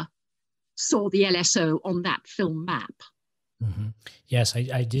saw the LSO on that film map. Mm-hmm. Yes,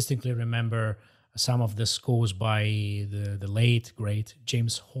 I distinctly remember some of the scores by the late, great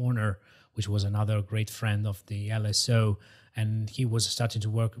James Horner, which was another great friend of the LSO. And he was starting to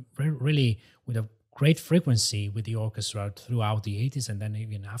work really with a great frequency with the orchestra throughout the 80s and then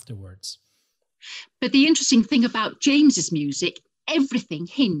even afterwards. But the interesting thing about James's music, everything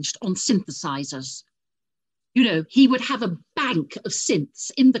hinged on synthesizers. He would have a bank of synths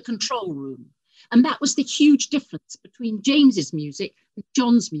in the control room. And that was the huge difference between James's music and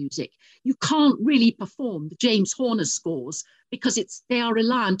John's music. You can't really perform the James Horner scores because they are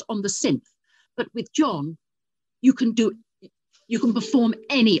reliant on the synth. But with John, you can perform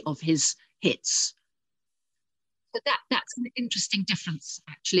any of his hits. But that's an interesting difference,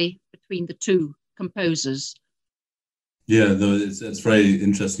 actually, between the two composers. Yeah, no, it's very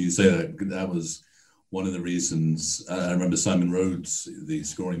interesting you say that. That was one of the reasons. I remember Simon Rhodes, the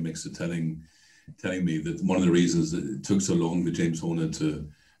scoring mixer, telling me that one of the reasons that it took so long for James Horner to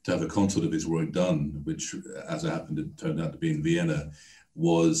have a concert of his work done, which, as it happened, it turned out to be in Vienna,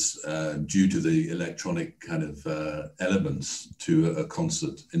 was due to the electronic kind of elements to a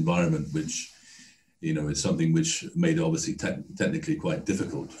concert environment, which, you know, is something which made it obviously technically quite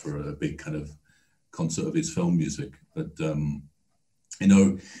difficult for a big kind of concert of his film music. But you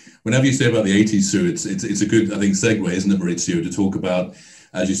know, whenever you say about the 80s, Sue, it's a good, I think, segue, isn't it, Maurizio, to talk about,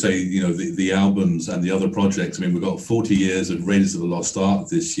 as you say, you know, the albums and the other projects. I mean, we've got 40 years of Raiders of the Lost Ark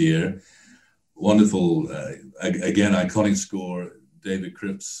this year. Wonderful, again, iconic score, David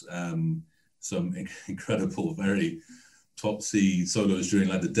Cripps, some incredible, very top C solos during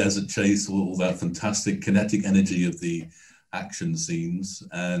like the desert chase, all that fantastic kinetic energy of the action scenes.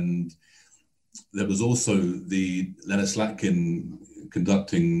 And there was also the Leonard Slatkin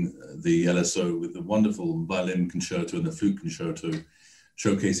conducting the LSO with the wonderful violin concerto and the flute concerto,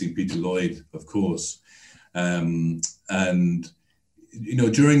 showcasing Peter Lloyd, of course. And, you know,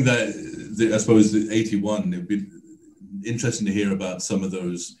 during I suppose, the 81, it'd be interesting to hear about some of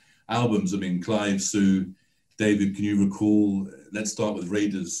those albums. I mean, Clive, Sue, David, can you recall, let's start with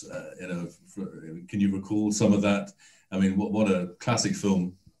Raiders, you know, can you recall some of that? I mean, what a classic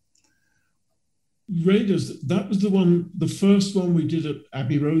film. Raiders, that was the first one we did at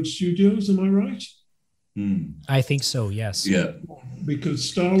Abbey Road Studios, am I right? I think so, yes. Yeah. Because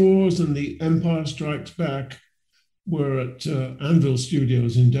Star Wars and The Empire Strikes Back were at Anvil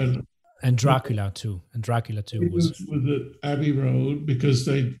Studios in Denver. And Dracula too. was at Abbey Road because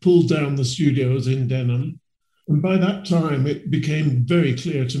they pulled down the studios in Denham. And by that time, it became very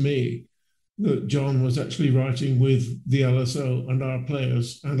clear to me that John was actually writing with the LSO and our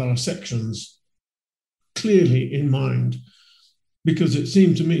players and our sections clearly in mind, because it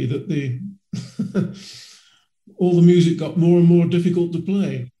seemed to me that all the music got more and more difficult to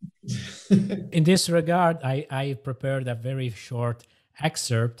play. In this regard, I prepared a very short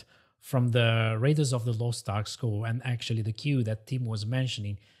excerpt from the Raiders of the Lost Ark score, and actually the cue that Tim was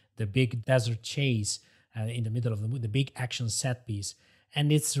mentioning, the big desert chase in the middle of the big action set piece. And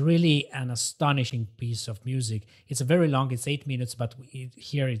it's really an astonishing piece of music. It's a very long, it's 8 minutes, but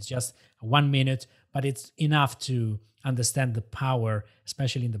here it's just 1 minute, but it's enough to understand the power,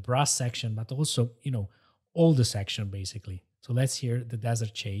 especially in the brass section, but also, you know, all the section basically. So let's hear the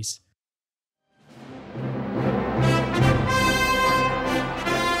desert chase.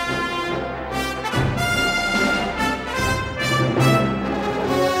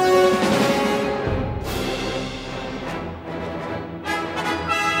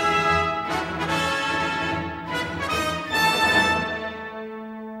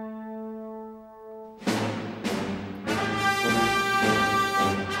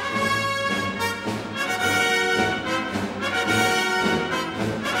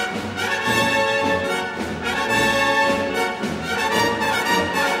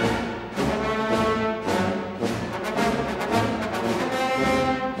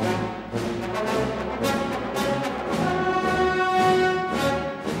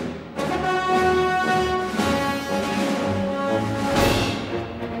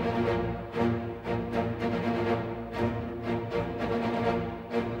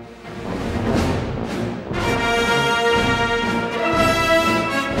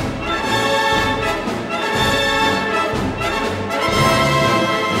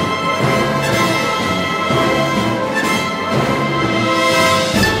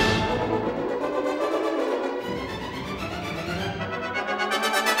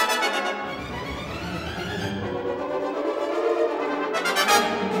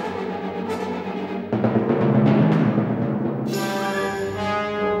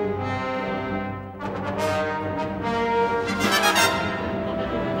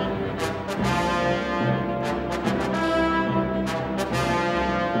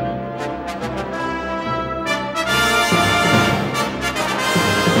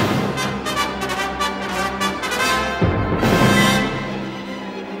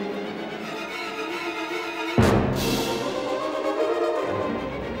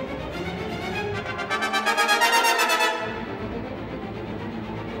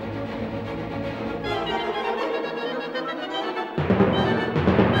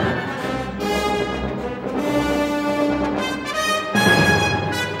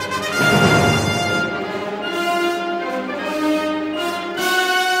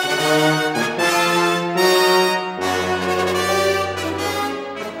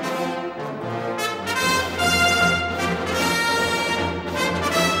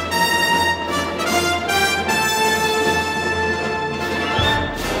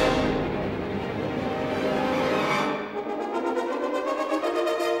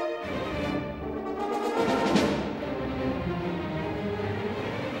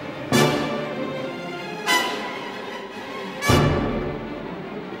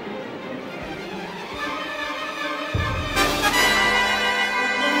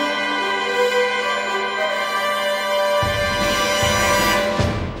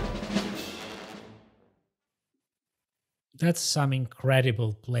 That's some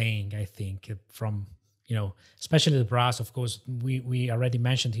incredible playing, I think, from, especially the brass. Of course, we already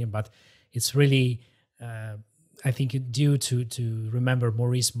mentioned him, but it's really, I think, due to remember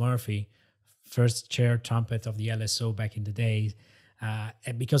Maurice Murphy, first chair trumpet of the LSO back in the day,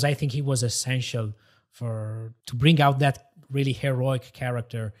 because I think he was essential to bring out that really heroic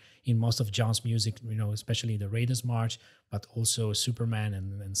character in most of John's music, especially the Raiders March, but also Superman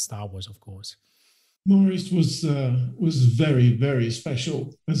and Star Wars, of course. Maurice was very, very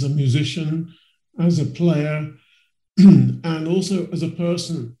special as a musician, as a player, and also as a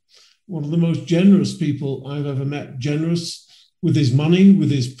person. One of the most generous people I've ever met, generous with his money,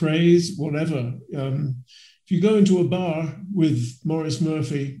 with his praise, whatever. If you go into a bar with Maurice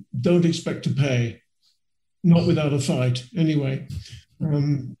Murphy, don't expect to pay, not without a fight, anyway.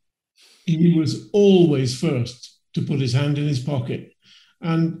 He was always first to put his hand in his pocket.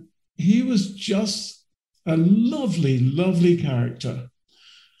 And he was just a lovely, lovely character.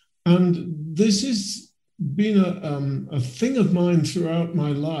 And this has been a thing of mine throughout my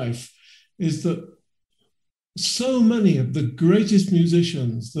life, is that so many of the greatest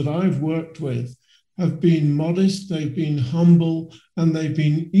musicians that I've worked with have been modest, they've been humble, and they've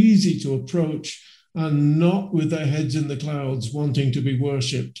been easy to approach, and not with their heads in the clouds wanting to be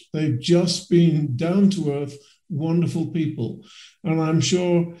worshipped. They've just been down to earth, wonderful people. And I'm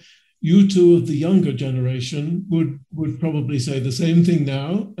sure you two of the younger generation would probably say the same thing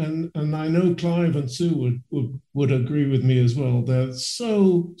now. And I know Clive and Sue would agree with me as well. They're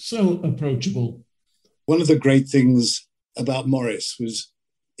so approachable. One of the great things about Maurice was,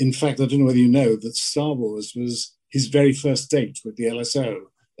 in fact, I don't know whether you know, that Star Wars was his very first date with the LSO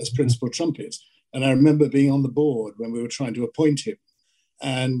as principal trumpet. And I remember being on the board when we were trying to appoint him.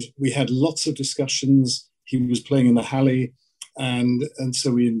 And we had lots of discussions. He was playing in the Halley. And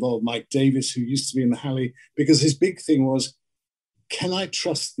so we involved Mike Davis, who used to be in the Halley, because his big thing was, can I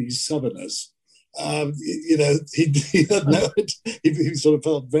trust these Southerners? He had he sort of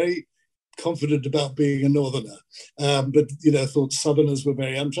felt very confident about being a Northerner, but thought Southerners were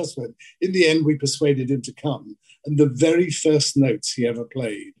very untrustworthy. In the end, we persuaded him to come, and the very first notes he ever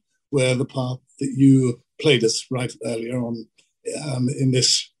played were the part that you played us right earlier on in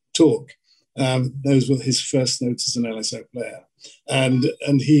this talk. Those were his first notes as an LSO player, and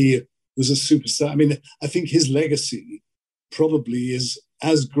he was a superstar. I mean, I think his legacy probably is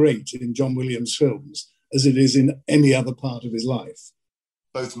as great in John Williams films as it is in any other part of his life.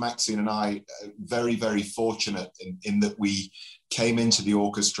 Both Maxine and I are very, very fortunate in that we came into the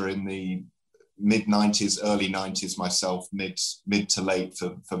orchestra in the mid-90s, early 90s, myself, mid to late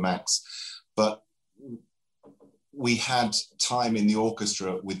for Max. But we had time in the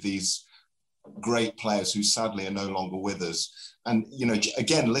orchestra with these great players who sadly are no longer with us. And,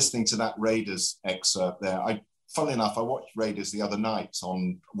 again, listening to that Raiders excerpt there, funnily enough, I watched Raiders the other night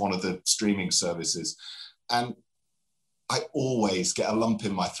on one of the streaming services, and I always get a lump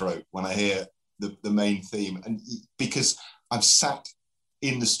in my throat when I hear the main theme. And because I've sat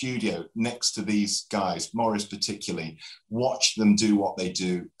in the studio next to these guys, Maurice particularly, watch them do what they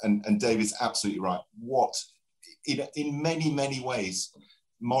do. And David's absolutely right. In many, many ways,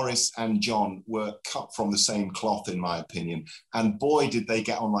 Maurice and John were cut from the same cloth, in my opinion. And boy, did they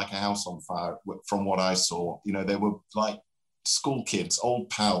get on like a house on fire from what I saw. They were like school kids, old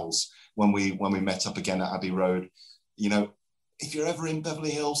pals when we met up again at Abbey Road. If you're ever in Beverly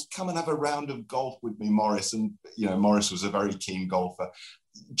Hills, come and have a round of golf with me, Maurice. And, Maurice was a very keen golfer.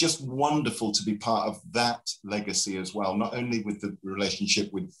 Just wonderful to be part of that legacy as well, not only with the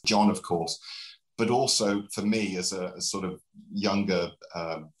relationship with John, of course, but also for me as a sort of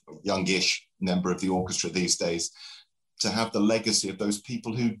youngish member of the orchestra these days, to have the legacy of those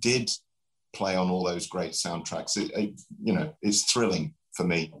people who did play on all those great soundtracks. It's thrilling for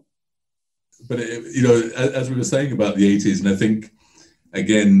me. But, as we were saying about the 80s, and I think,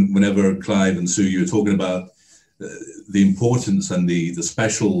 again, whenever Clive and Sue, you were talking about the importance and the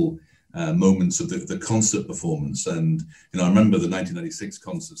special moments of the concert performance. And, I remember the 1996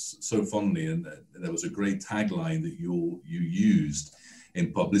 concerts so fondly, and there was a great tagline that you used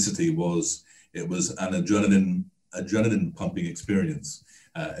in publicity it was an adrenaline pumping experience,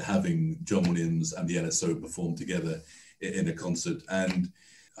 having John Williams and the LSO perform together in a concert. And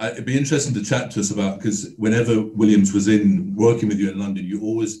it'd be interesting to chat to us about, because whenever Williams was working with you in London, you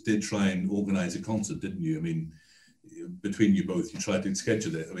always did try and organize a concert, didn't you? I mean, between you both, you tried to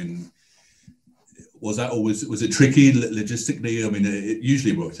schedule it. I mean, was it tricky logistically? I mean, it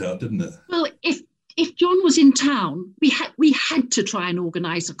usually worked out, didn't it? Well, if John was in town, we had to try and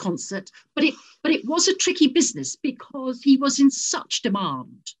organize a concert, but it was a tricky business because he was in such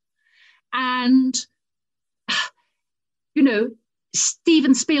demand. And you know,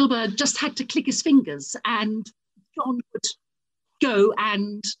 Steven Spielberg just had to click his fingers and John would go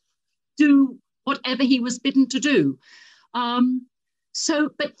and do whatever he was bidden to do.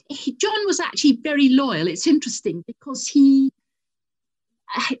 But John was actually very loyal. It's interesting because he,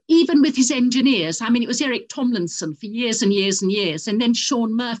 even with his engineers, I mean, it was Eric Tomlinson for years and years and years, and then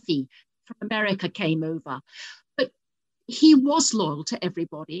Sean Murphy from America came over. But he was loyal to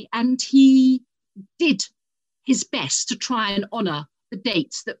everybody, and he did his best to try and honor the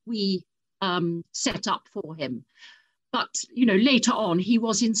dates that we set up for him. But, you know, later on, he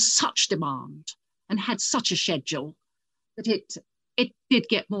was in such demand and had such a schedule that it did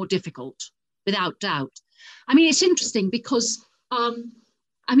get more difficult, without doubt. I mean, it's interesting because,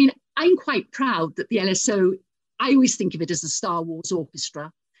 I mean, I'm quite proud that the LSO, I always think of it as a Star Wars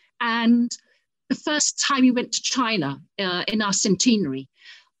orchestra. And the first time we went to China in our centenary,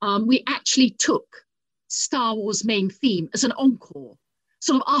 we actually took Star Wars main theme as an encore,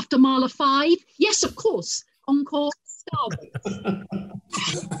 sort of after Marla 5. Yes, of course, encore Star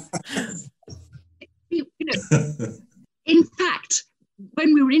Wars. You know, in fact,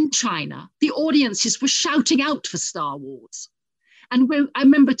 when we were in China, the audiences were shouting out for Star Wars. And I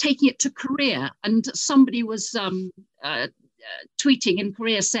remember taking it to Korea, and somebody was tweeting in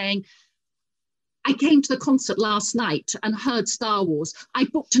Korea saying, I came to the concert last night and heard Star Wars. I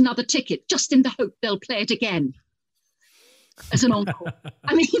booked another ticket just in the hope they'll play it again as an encore.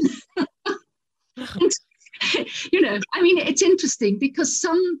 I mean, you know, I mean, it's interesting because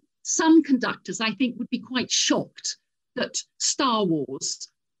some conductors, I think, would be quite shocked that Star Wars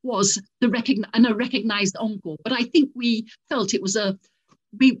was a recognized encore. But I think we felt it was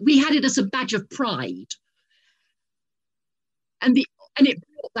we had it as a badge of pride. And it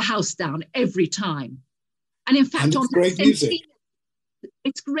brought the house down every time. And in fact, it's great music.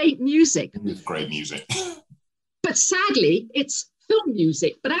 It's great music. It's great music. But sadly, it's film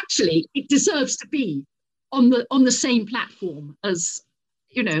music. But actually, it deserves to be on the same platform as,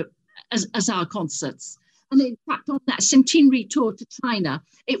 you know, as our concerts. And in fact, on that centenary tour to China,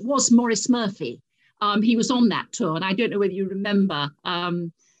 it was Maurice Murphy. He was on that tour, and I don't know whether you remember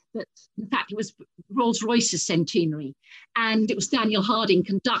that. In fact, it was Rolls-Royce's centenary, and it was Daniel Harding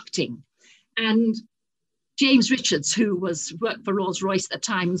conducting, and James Richards, who worked for Rolls-Royce at the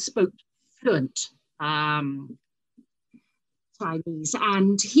time and spoke fluent Chinese,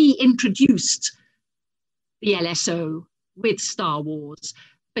 and he introduced the LSO with Star Wars.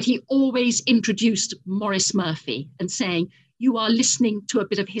 But he always introduced Maurice Murphy and saying, you are listening to a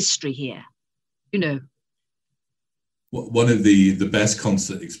bit of history here, you know. One of the best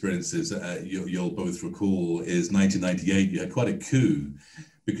concert experiences you'll both recall is 1998. You had quite a coup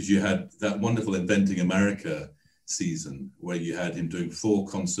because you had that wonderful Inventing America season where you had him doing 4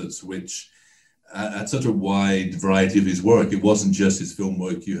 concerts, which had such a wide variety of his work. It wasn't just his film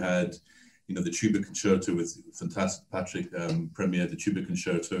work. You had, you know, the tuba concerto with fantastic Patrick Premier, the tuba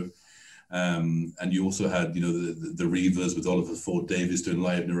concerto. And you also had, you know, the Reavers with Oliver Ford Davies doing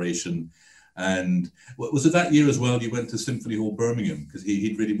live narration. And was it that year as well you went to Symphony Hall Birmingham? Because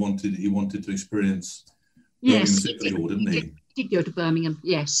he really wanted to experience Birmingham Symphony Hall, didn't he? He did go to Birmingham,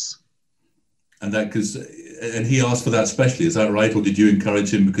 yes. And and he asked for that specially, is that right? Or did you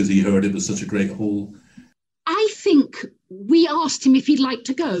encourage him because he heard it was such a great hall? I think we asked him if he'd like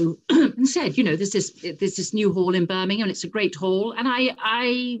to go and said, you know, there's this new hall in Birmingham, it's a great hall. And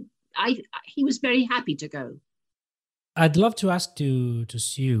he was very happy to go. I'd love to ask to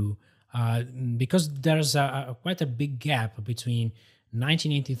Sue, because there's quite a big gap between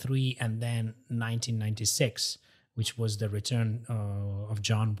 1983 and then 1996, which was the return of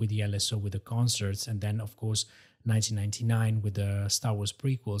John with the LSO with the concerts, and then of course 1999 with the Star Wars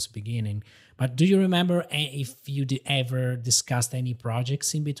prequels beginning. But do you remember if you ever discussed any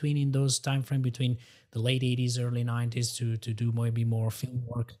projects in between, in those time frame between the late 80s, early 90s to do maybe more film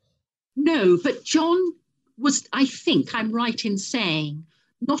work? No, but John was, I think I'm right in saying,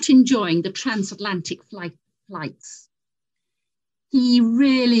 not enjoying the transatlantic flights. He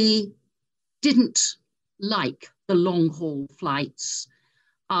really didn't like the long haul flights,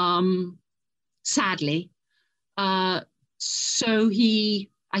 sadly. So he,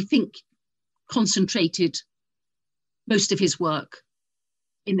 I think, concentrated most of his work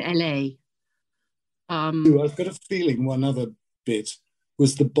in LA. I've got a feeling one other bit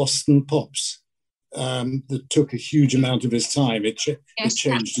was the Boston Pops that took a huge amount of his time. It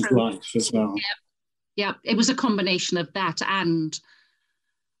changed his life as well. Yeah, it was a combination of that and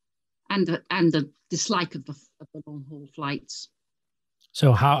the dislike of the long haul flights.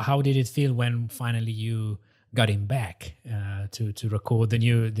 So how did it feel when finally you got him back to record the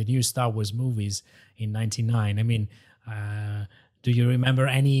new Star Wars movies in '99? I mean, Do you remember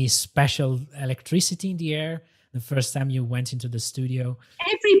any special electricity in the air the first time you went into the studio?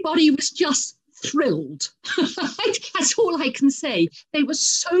 Everybody was just thrilled. That's all I can say. They were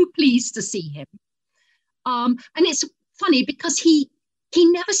so pleased to see him. And it's funny because he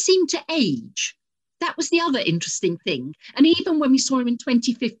never seemed to age. That was the other interesting thing. And even when we saw him in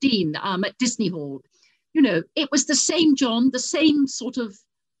 2015 at Disney Hall, you know, it was the same John, the same sort of,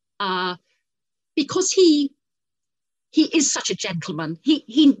 because he is such a gentleman.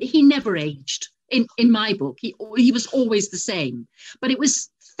 He never aged. In my book, he was always the same. But it was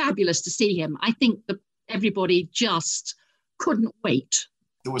fabulous to see him. I think that everybody just couldn't wait.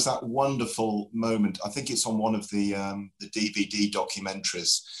 There was that wonderful moment. I think it's on one of the DVD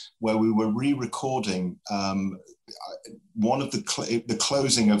documentaries where we were re-recording one of the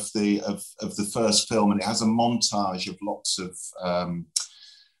closing of the first film, and it has a montage of lots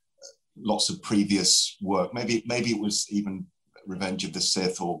of previous work. Maybe it was even Revenge of the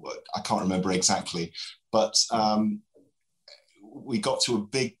Sith, or I can't remember exactly, but we got to a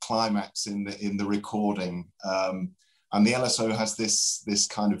big climax in the recording, and the LSO has this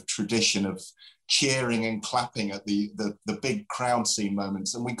kind of tradition of cheering and clapping at the big crowd scene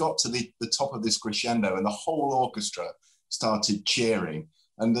moments, and we got to the top of this crescendo, and the whole orchestra started cheering.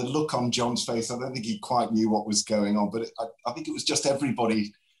 And the look on John's face, I don't think he quite knew what was going on, but I think it was just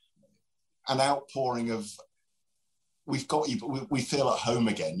everybody, an outpouring of, we've got you, but we feel at home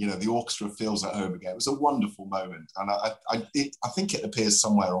again. You know, the orchestra feels at home again. It was a wonderful moment, and I think it appears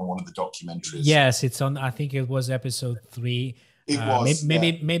somewhere on one of the documentaries. Yes, it's on. I think it was episode 3. It was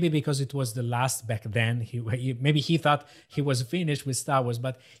maybe because it was the last back then. Maybe he thought he was finished with Star Wars,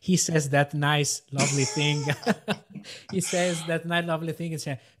 but he says that nice, lovely thing. He says that nice, lovely thing. It's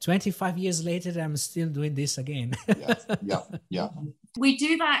 25 years later, I'm still doing this again. Yeah. We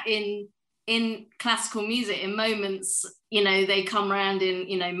do that in classical music, in moments, you know, they come around in,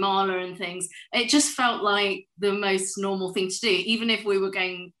 you know, Mahler and things. It just felt like the most normal thing to do, even if we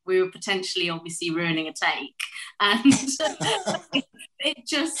were potentially obviously ruining a take. And it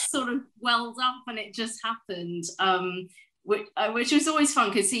just sort of welled up and it just happened, which was always fun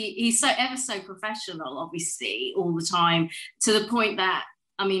because he's ever so professional, obviously, all the time, to the point that,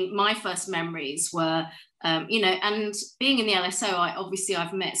 I mean, my first memories were, you know, and being in the LSO,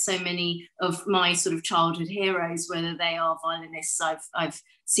 I've met so many of my sort of childhood heroes, whether they are violinists I've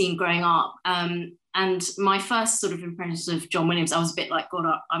seen growing up. And my first sort of impression of John Williams, I was a bit like, God,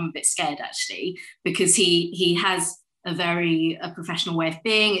 I'm a bit scared actually, because he has a very professional way of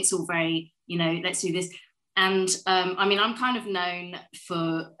being. It's all very, you know, let's do this. And I mean, I'm kind of known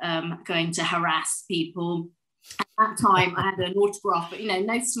for going to harass people. At that time, I had an autograph, but, you know,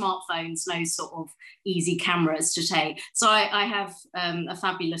 no smartphones, no sort of easy cameras to take. So I have a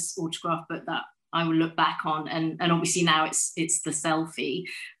fabulous autograph book that I will look back on, and obviously now it's the selfie.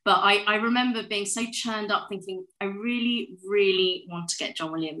 But I remember being so churned up thinking, I really, really want to get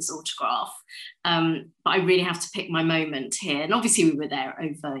John Williams' autograph, but I really have to pick my moment here. And obviously we were there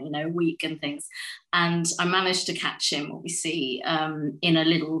over, you know, a week and things. And I managed to catch him, obviously, in a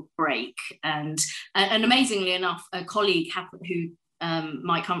little break. And amazingly enough, a colleague who,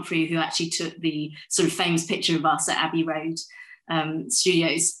 Mike Humphrey, who actually took the sort of famous picture of us at Abbey Road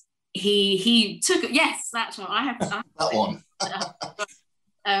Studios, he took it. Yes, that's one. I have that one.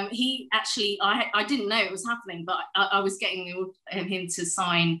 He actually, I didn't know it was happening, but I was getting him to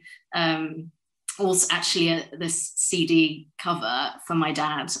sign also actually this CD cover for my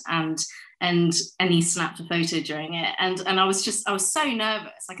dad, and he snapped a photo during it, and I was so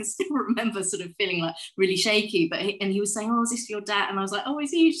nervous. I can still remember sort of feeling like really shaky, but he was saying, "Oh, is this your dad?" And I was like, "Oh,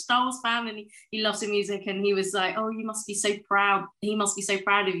 he's a huge Star Wars fan, and he loves the music." And he was like, "Oh, you must be so proud. He must be so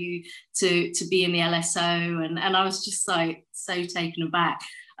proud of you to be in the LSO." And I was just like so taken aback.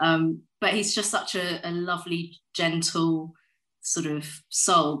 But he's just such a lovely, gentle sort of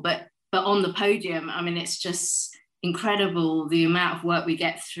soul. But on the podium, I mean, it's just incredible the amount of work we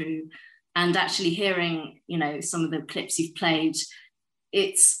get through. And actually hearing, you know, some of the clips you've played,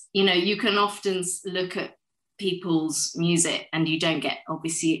 it's, you know, you can often look at people's music and you don't get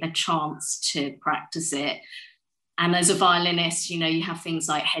obviously a chance to practice it. And as a violinist, you know, you have things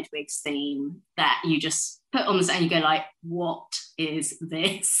like Hedwig's theme that you just put on and you go like, what is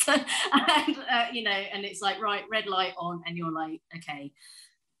this? And, you know, and it's like, right, red light on, and you're like, okay.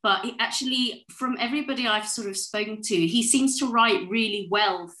 But actually, from everybody I've sort of spoken to, he seems to write really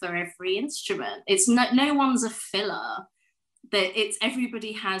well for every instrument. It's no one's a filler. That it's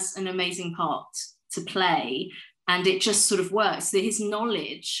everybody has an amazing part to play, and it just sort of works. That his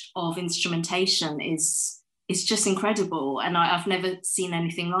knowledge of instrumentation is it's just incredible, and I've never seen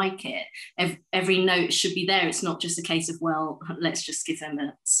anything like it. Every note should be there. It's not just a case of, well, let's just give them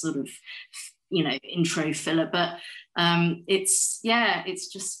a sort of, intro filler, but it's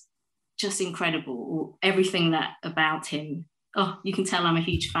just incredible. Everything that about him. Oh, you can tell I'm a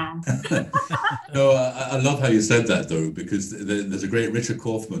huge fan. No, I love how you said that, though, because there's a great Richard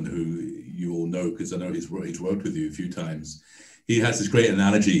Kaufman, who you all know, because I know he's worked with you a few times. He has this great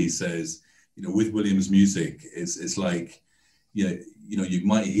analogy. He says, with Williams' music, it's like, you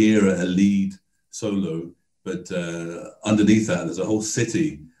might hear a lead solo, but underneath that, there's a whole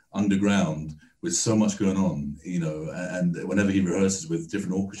city underground with so much going on, and whenever he rehearses with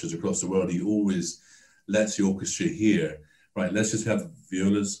different orchestras across the world, he always lets the orchestra hear, right, let's just have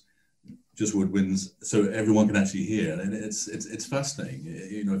violas, just woodwinds, so everyone can actually hear. And it's fascinating.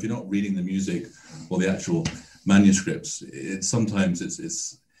 If you're not reading the music or the actual manuscripts, sometimes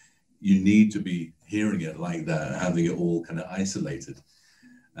you need to be hearing it like that, having it all kind of isolated.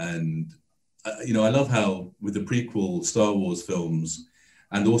 And I love how with the prequel Star Wars films,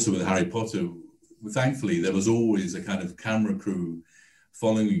 and also with Harry Potter, thankfully there was always a kind of camera crew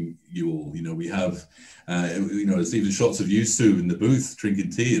following you all. We have, there's even shots of you, Sue, in the booth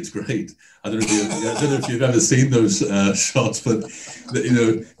drinking tea. It's great. I don't know if you've ever seen those shots, but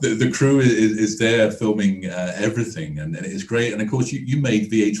the crew is there filming everything, and it's great. And of course, you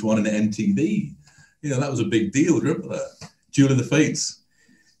made VH1 and MTV. That was a big deal. Remember that? Duel of the Fates.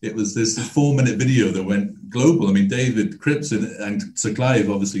 It was this 4-minute video that went global. I mean, David Cripps and Sir Clive,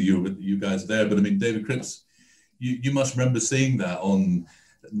 obviously you guys are there, but I mean, David Cripps, you must remember seeing that on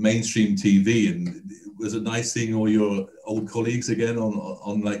mainstream TV. And was it nice seeing all your old colleagues again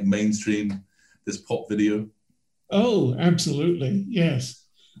on like mainstream, this pop video? Oh, absolutely. Yes.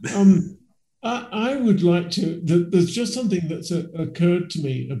 I would like to, there's just something that's occurred to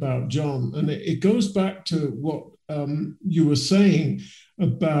me about John, and it goes back to what you were saying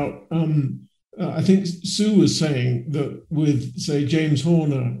about, I think Sue was saying that with, say, James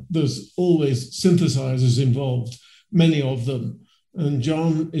Horner, there's always synthesizers involved, many of them. And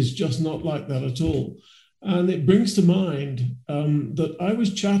John is just not like that at all. And it brings to mind that I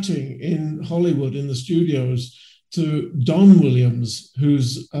was chatting in Hollywood in the studios to Don Williams,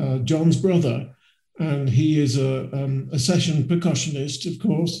 who's John's brother. And he is a session percussionist, of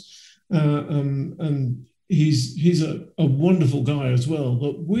course. And he's a wonderful guy as well.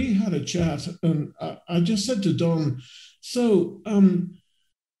 But we had a chat, and I just said to Don, so,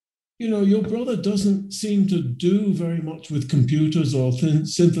 your brother doesn't seem to do very much with computers or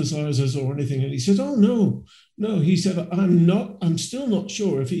synthesizers or anything. And he said, oh, no. He said, I'm still not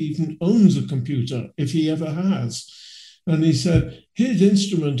sure if he even owns a computer, if he ever has. And he said, his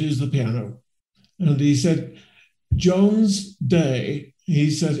instrument is the piano. And he said, John's day, he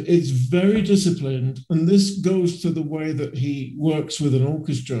said, it's very disciplined. And this goes to the way that he works with an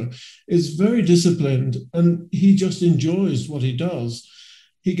orchestra. It's very disciplined, and he just enjoys what he does.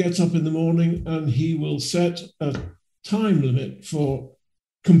 He gets up in the morning and he will set a time limit for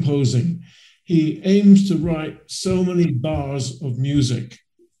composing. He aims to write so many bars of music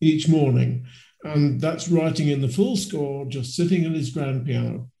each morning, and that's writing in the full score, just sitting at his grand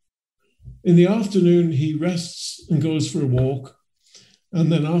piano. In the afternoon, he rests and goes for a walk. And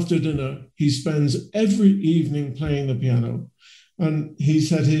then after dinner, he spends every evening playing the piano. And he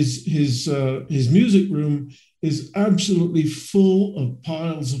said his music room is absolutely full of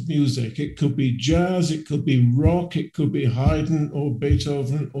piles of music. It could be jazz, it could be rock, it could be Haydn or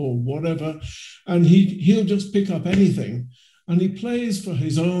Beethoven or whatever. And he'll just pick up anything. And he plays for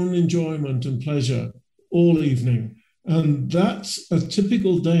his own enjoyment and pleasure all evening. And that's a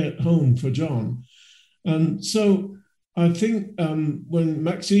typical day at home for John. And so I think when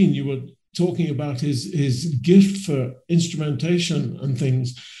Maxine, you were talking about his gift for instrumentation and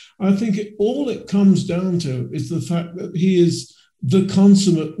things, I think all it comes down to is the fact that he is the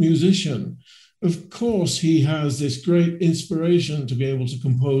consummate musician. Of course, he has this great inspiration to be able to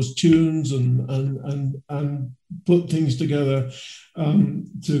compose tunes and put things together,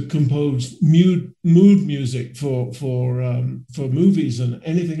 to compose mood music for movies and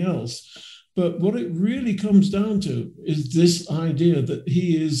anything else. But what it really comes down to is this idea that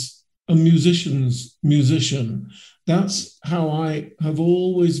he is a musician's musician. That's how I have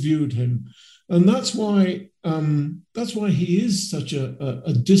always viewed him. And that's why he is such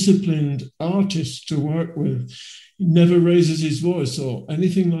a disciplined artist to work with. He never raises his voice or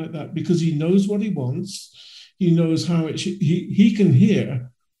anything like that, because he knows what he wants. He knows how he can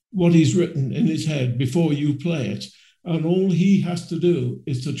hear what he's written in his head before you play it. And all he has to do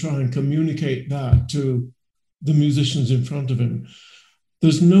is to try and communicate that to the musicians in front of him.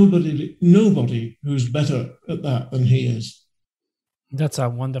 There's nobody who's better at that than he is. That's a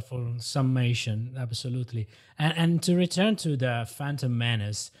wonderful summation, absolutely. And to return to the Phantom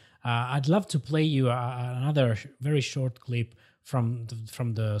Menace, I'd love to play you another very short clip from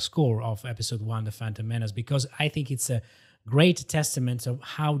the score of episode 1, The Phantom Menace, because I think it's a great testament of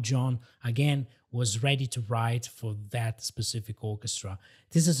how John, again, was ready to write for that specific orchestra.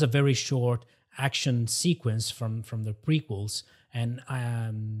 This is a very short action sequence from the prequels, and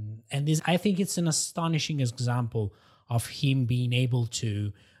this, I think it's an astonishing example of him being able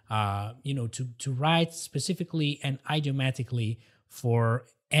to to write specifically and idiomatically for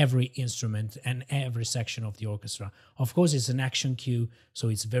every instrument and every section of the orchestra. Of course, it's an action cue, so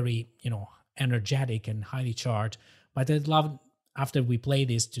it's very energetic and highly charged. But I'd love, after we play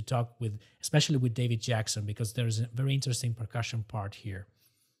this, to talk especially with David Jackson, because there is a very interesting percussion part here.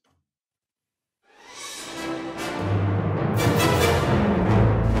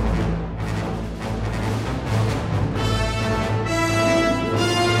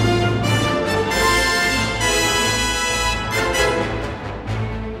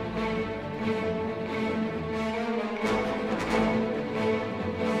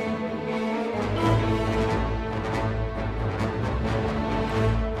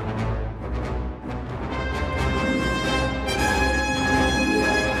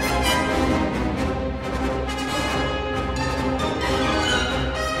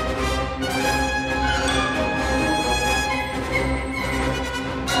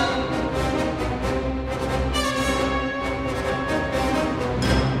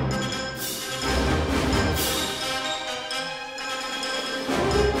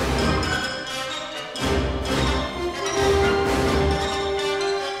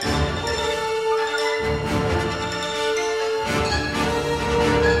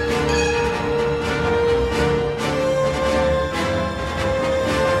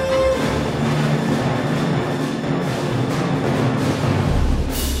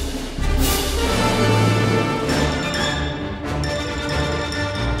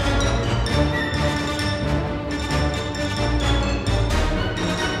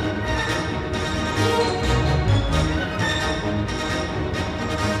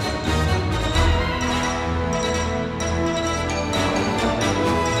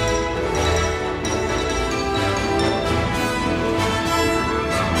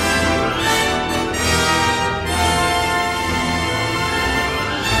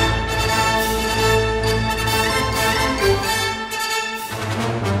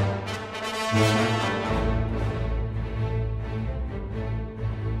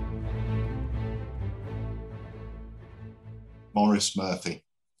 Maurice Murphy,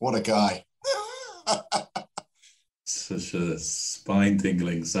 what a guy. Such a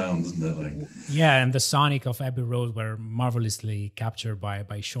spine-tingling sound, isn't it? Like, yeah, and the sonic of Abbey Road were marvelously captured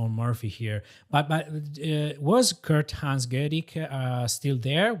by Sean Murphy here. But was Kurt Hans Goedig still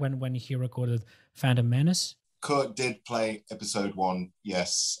there when he recorded Phantom Menace? Kurt did play episode 1,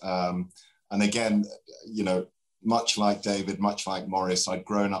 yes. And again, much like David, much like Maurice, I'd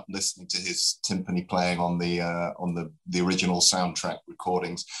grown up listening to his timpani playing on the original soundtrack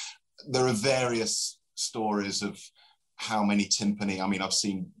recordings. There are various stories of how many timpani. I mean, I've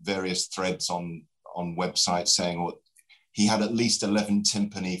seen various threads on websites saying he had at least 11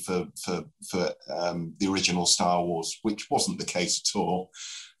 timpani for the original Star Wars, which wasn't the case at all.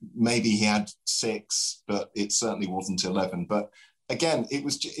 Maybe he had 6, but it certainly wasn't 11. But again,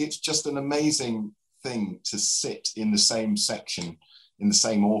 it's just an amazing thing to sit in the same section, in the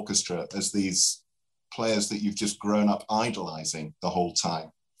same orchestra as these players that you've just grown up idolizing the whole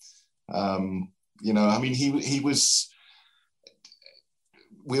time. I mean, he was,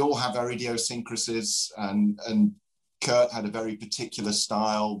 we all have our idiosyncrasies, and Kurt had a very particular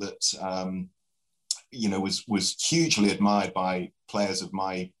style that, was hugely admired by players of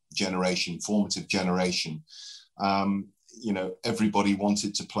my generation, formative generation. Everybody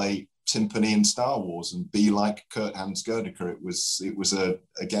wanted to play timpani in Star Wars and be like Kurt Hans Goedig. It was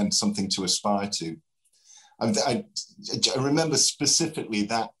again something to aspire to. I remember specifically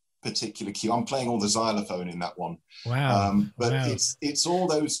that particular cue. I'm playing all the xylophone in that one. Wow! But wow. It's all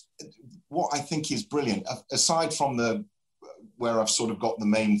those. What I think is brilliant, aside from where I've sort of got the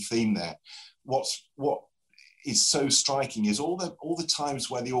main theme there, what is so striking is all the times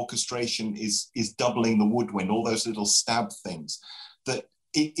where the orchestration is doubling the woodwind, all those little stab things that.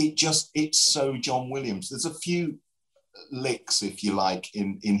 It's so John Williams. There's a few licks, if you like,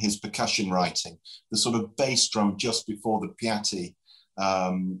 in his percussion writing. The sort of bass drum just before the piatti,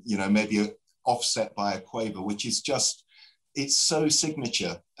 maybe offset by a quaver, which is just, it's so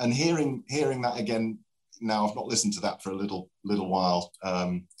signature. And hearing that again, now. I've not listened to that for a little while.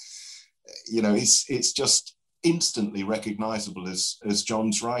 You know, it's just instantly recognizable as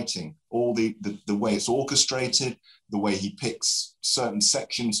John's writing. All the way it's orchestrated, the way he picks certain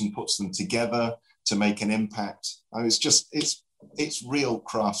sections and puts them together to make an impact. I mean, it's real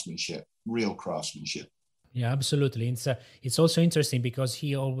craftsmanship. Yeah, absolutely. It's also interesting because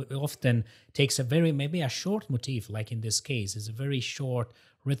he often takes maybe a short motif, like in this case, it's a very short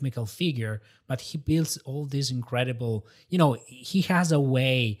rhythmical figure, but he builds all this incredible, he has a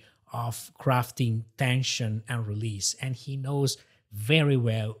way of crafting tension and release, and he knows very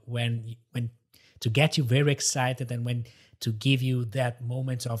well when to get you very excited and when to give you that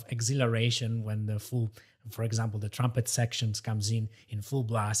moment of exhilaration when for example, the trumpet sections comes in full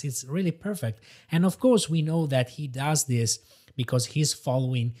blast. It's really perfect. And of course, we know that he does this because he's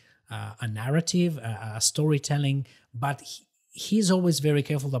following a narrative, a storytelling, but he's always very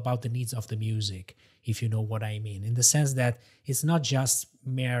careful about the needs of the music, if you know what I mean, in the sense that it's not just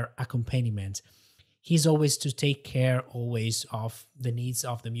mere accompaniment. He's always to take care always of the needs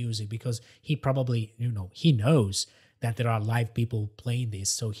of the music, because he probably, he knows that there are live people playing this,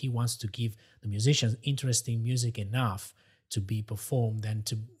 so he wants to give the musicians interesting music enough to be performed and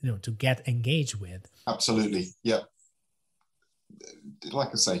to get engaged with. Absolutely, yeah. Like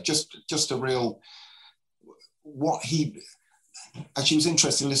I say, just a real. Actually, it was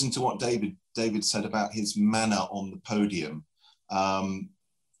interesting to listen to what David said about his manner on the podium.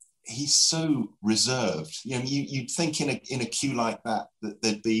 He's so reserved. You'd think in a cue like that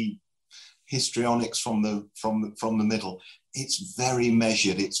there'd be histrionics from the middle. It's very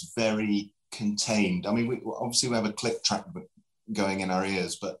measured. It's very contained. I mean, we have a click track going in our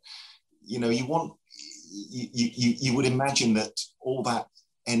ears, but you would imagine that all that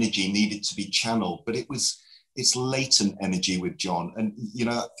energy needed to be channeled, but it's latent energy with John. And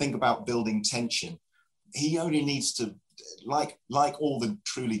that thing about building tension, he only needs to, like all the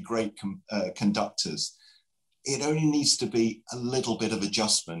truly great conductors, it only needs to be a little bit of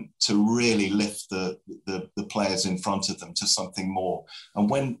adjustment to really lift the players in front of them to something more. And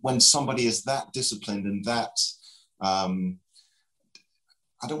when somebody is that disciplined and that, I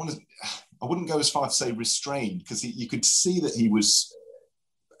wouldn't go as far to say restrained, because you could see that he was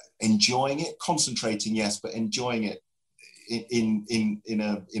enjoying it, concentrating, yes, but enjoying it in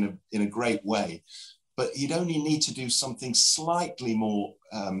a great way. But he'd only need to do something slightly more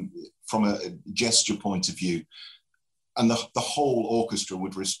from a gesture point of view, and the whole orchestra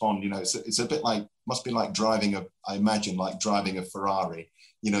would respond. It's a bit like, must be like driving a Ferrari.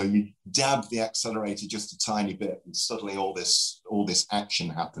 You dab the accelerator just a tiny bit, and suddenly all this action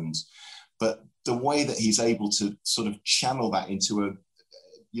happens. But the way that he's able to sort of channel that into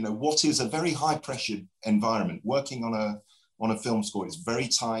what is a very high pressure environment, working on a film score is very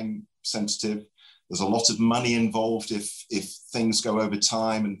time sensitive. There's a lot of money involved if things go over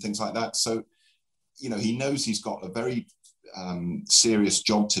time and things like that. So, he knows he's got a very serious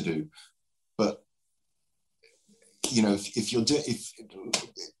job to do. But, if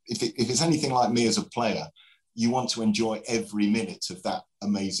it's anything like me as a player, you want to enjoy every minute of that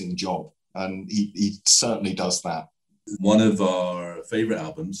amazing job. And he certainly does that. One of our favorite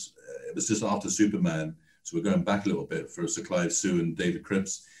albums, it was just after Superman, so we're going back a little bit, for Sir Clive Sue and David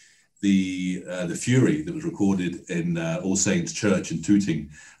Cripps, the Fury that was recorded in All Saints Church in Tooting.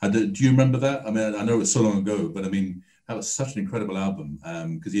 Do you remember that? I mean, I know it was so long ago, but I mean, that was such an incredible album,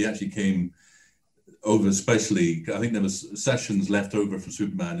 because he actually came over, especially, I think there was sessions left over from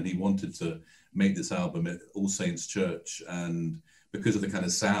Superman, and he wanted to make this album at All Saints Church, and because of the kind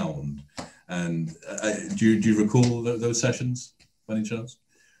of sound. And do you recall those sessions by any chance?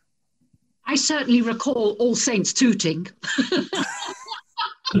 I certainly recall All Saints Tooting.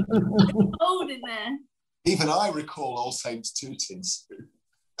 Old in there. Even I recall All Saints Tootings.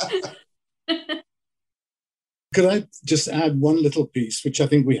 Could I just add one little piece, which I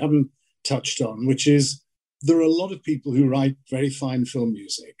think we haven't touched on, which is there are a lot of people who write very fine film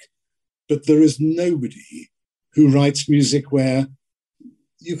music, but there is nobody who writes music where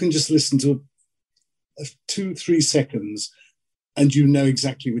you can just listen to 2-3 seconds and you know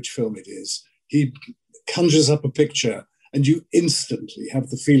exactly which film it is. He conjures up a picture and you instantly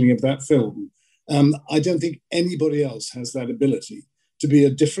have the feeling of that film. I don't think anybody else has that ability to be a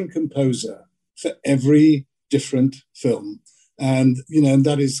different composer for every different film. And, and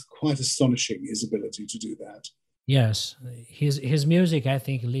that is quite astonishing, his ability to do that. Yes, his music, I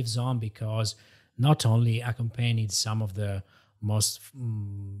think, lives on because not only accompanied some of the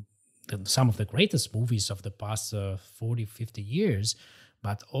greatest movies of the past 40, 50 years,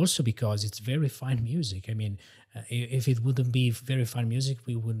 but also because it's very fine music. I mean, if it wouldn't be very fine music,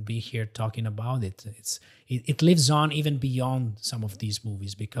 we wouldn't be here talking about it. It lives on even beyond some of these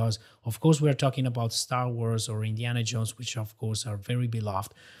movies, because of course we're talking about Star Wars or Indiana Jones, which of course are very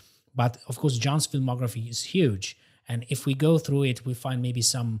beloved. But of course, John's filmography is huge. And if we go through it, we find maybe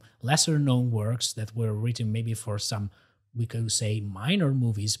some lesser known works that were written maybe for some, we could say, minor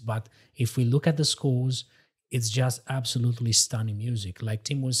movies. But if we look at the scores, it's just absolutely stunning music. Like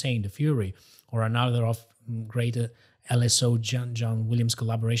Tim was saying, The Fury, or another of great LSO John Williams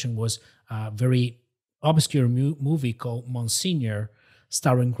collaboration was a very obscure movie called Monsignor,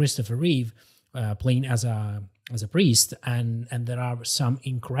 starring Christopher Reeve, playing as a priest, and there are some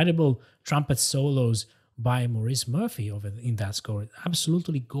incredible trumpet solos by Maurice Murphy in that score.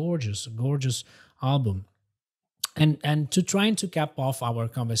 Absolutely gorgeous album. And trying to cap off our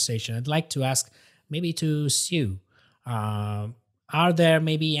conversation, I'd like to ask maybe to Sue, are there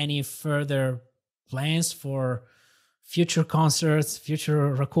maybe any further plans for future concerts,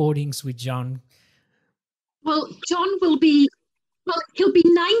 future recordings with John? Well, John he'll be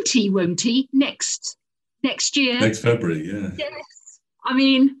 90, won't he? Next year. Next February, yeah. Yes. I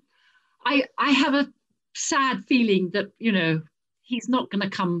mean, I have a sad feeling that, he's not going to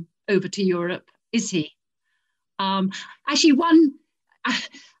come over to Europe, is he? Actually,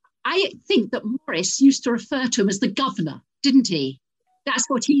 I think that Morris used to refer to him as the governor, didn't he? That's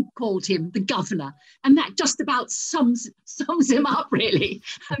what he called him, the governor. And that just about sums him up, really.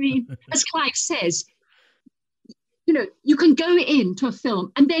 I mean, as Clive says, you can go into a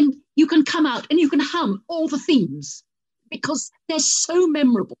film and then you can come out and you can hum all the themes because they're so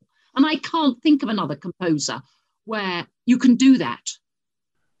memorable. And I can't think of another composer where you can do that.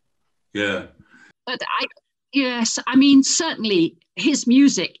 Yeah. But I mean, certainly his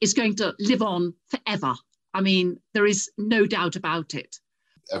music is going to live on forever. I mean, there is no doubt about it.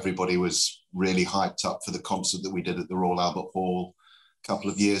 Everybody was really hyped up for the concert that we did at the Royal Albert Hall a couple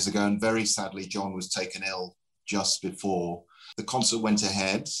of years ago. And very sadly, John was taken ill just before. The concert went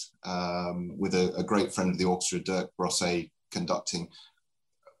ahead with a great friend of the orchestra, Dirk Brosset, conducting.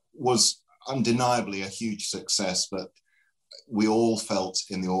 Was undeniably a huge success, but we all felt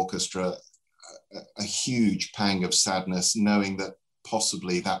in the orchestra a huge pang of sadness, knowing that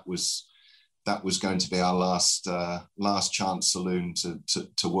possibly that was going to be our last chance saloon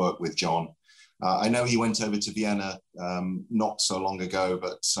to work with John. I know he went over to Vienna not so long ago,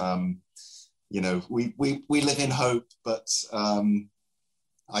 but we live in hope. But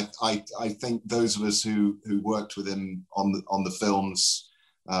I think those of us who worked with him on the films,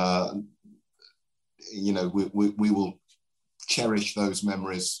 we will cherish those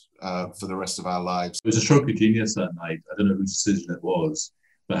memories for the rest of our lives. It was a stroke of genius that night. I don't know whose decision it was,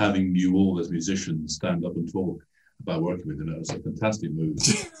 but having you all as musicians stand up and talk about working with him, it was a fantastic move.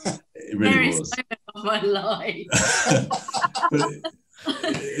 It really was. Of my life.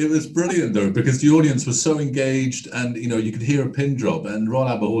 But it was brilliant though, because the audience was so engaged, and you could hear a pin drop. And Royal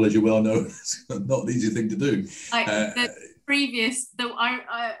Albert Hall, as you well know, is not an easy thing to do.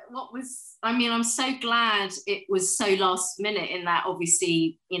 I'm so glad it was so last minute, in that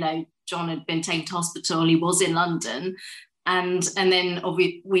obviously, John had been taken to hospital, he was in London, and then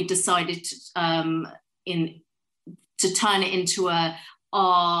we decided to turn it into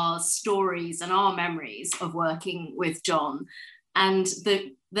our stories and our memories of working with John. And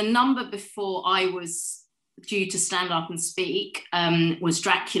the number before I was due to stand up and speak was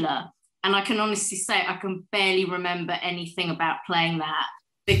Dracula. And I can honestly say I can barely remember anything about playing that,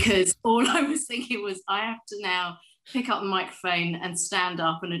 because all I was thinking was, I have to now pick up the microphone and stand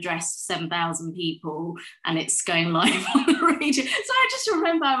up and address 7,000 people, and it's going live on the radio. So I just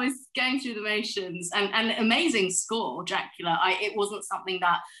remember I was going through the motions, and amazing score, Dracula. It wasn't something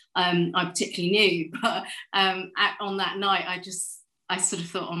that I particularly knew, but on that night, I sort of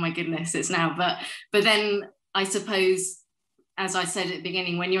thought, oh my goodness, it's now. But then I suppose, as I said at the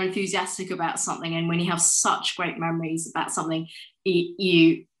beginning, when you're enthusiastic about something and when you have such great memories about something,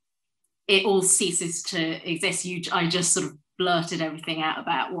 it all ceases to exist. I just sort of blurted everything out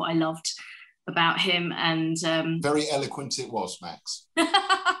about what I loved about him, and very eloquent it was, Max.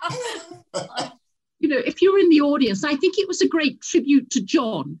 If you're in the audience, I think it was a great tribute to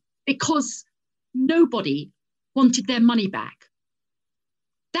John, because nobody wanted their money back.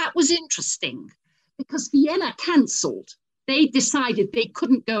 That was interesting, because Vienna cancelled. They decided they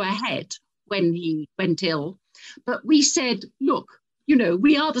couldn't go ahead when he went ill. But we said, look,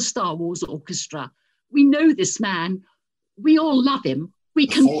 we are the Star Wars Orchestra. We know this man. We all love him. The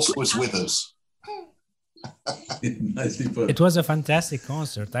Force was with us. Nicely put. It was a fantastic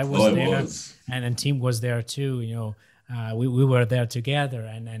concert. I was there, and Tim was there too. we were there together,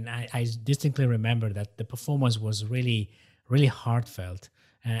 and I distinctly remember that the performance was really, really heartfelt.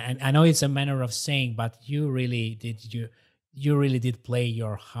 And I know it's a manner of saying, but you really did play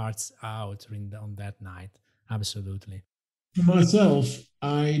your hearts out on that night. Absolutely. For myself,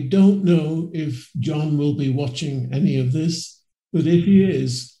 I don't know if John will be watching any of this, but if he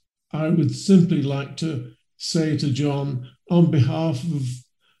is, I would simply like to say to John, on behalf of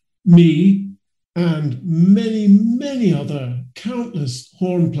me and many, many other countless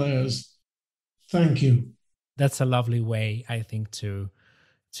horn players, thank you. That's a lovely way, I think, to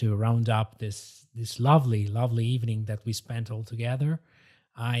round up this lovely, lovely evening that we spent all together.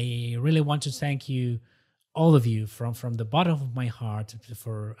 I really want to thank you, all of you, from the bottom of my heart,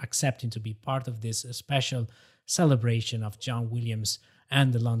 for accepting to be part of this special celebration of John Williams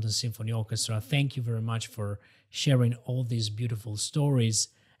and the London Symphony Orchestra. Thank you very much for sharing all these beautiful stories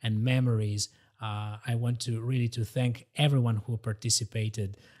and memories. I want to thank everyone who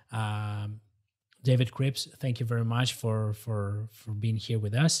participated. David Cripps, thank you very much for being here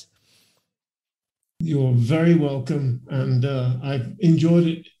with us. You're very welcome, and I've enjoyed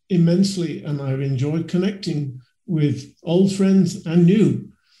it immensely, and I've enjoyed connecting with old friends and new.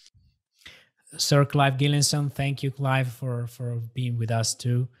 Sir Clive Gillinson, thank you, Clive, for being with us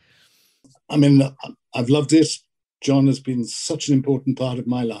too. I mean, I've loved it. John has been such an important part of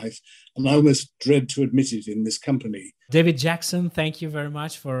my life, and I almost dread to admit it in this company. David Jackson, thank you very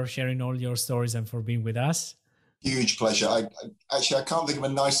much for sharing all your stories and for being with us. Huge pleasure. I can't think of a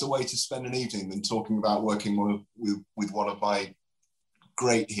nicer way to spend an evening than talking about working with one of my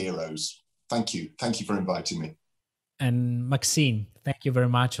great heroes. Thank you. Thank you for inviting me. And Maxine, thank you very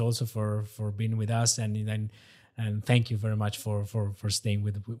much also for being with us, and thank you very much for staying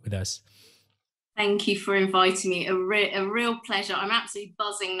with us. Thank you for inviting me. A real pleasure. I'm absolutely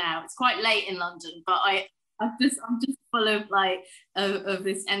buzzing now. It's quite late in London, but I'm just full of of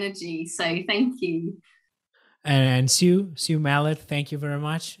this energy. So thank you. And Sue Mallet, thank you very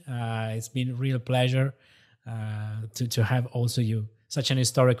much. It's been a real pleasure to have also you, such an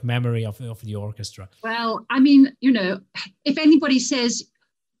historic memory of the orchestra. Well, I mean, if anybody says,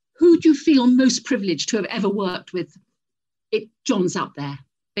 who do you feel most privileged to have ever worked with, John's up there,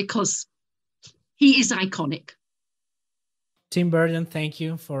 because he is iconic. Tim Burden, thank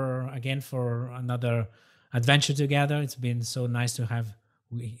you for another adventure together. It's been so nice to have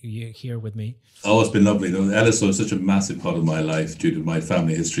you here with me. Oh, it's been lovely. LSO is such a massive part of my life due to my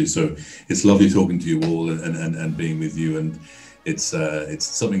family history. So it's lovely talking to you all and being with you. And it's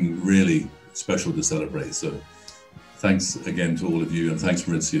something really special to celebrate. So thanks again to all of you, and thanks,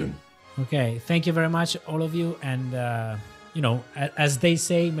 Maurizio. Okay, thank you very much, all of you. And, as they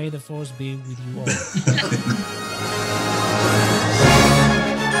say, may the force be with you all.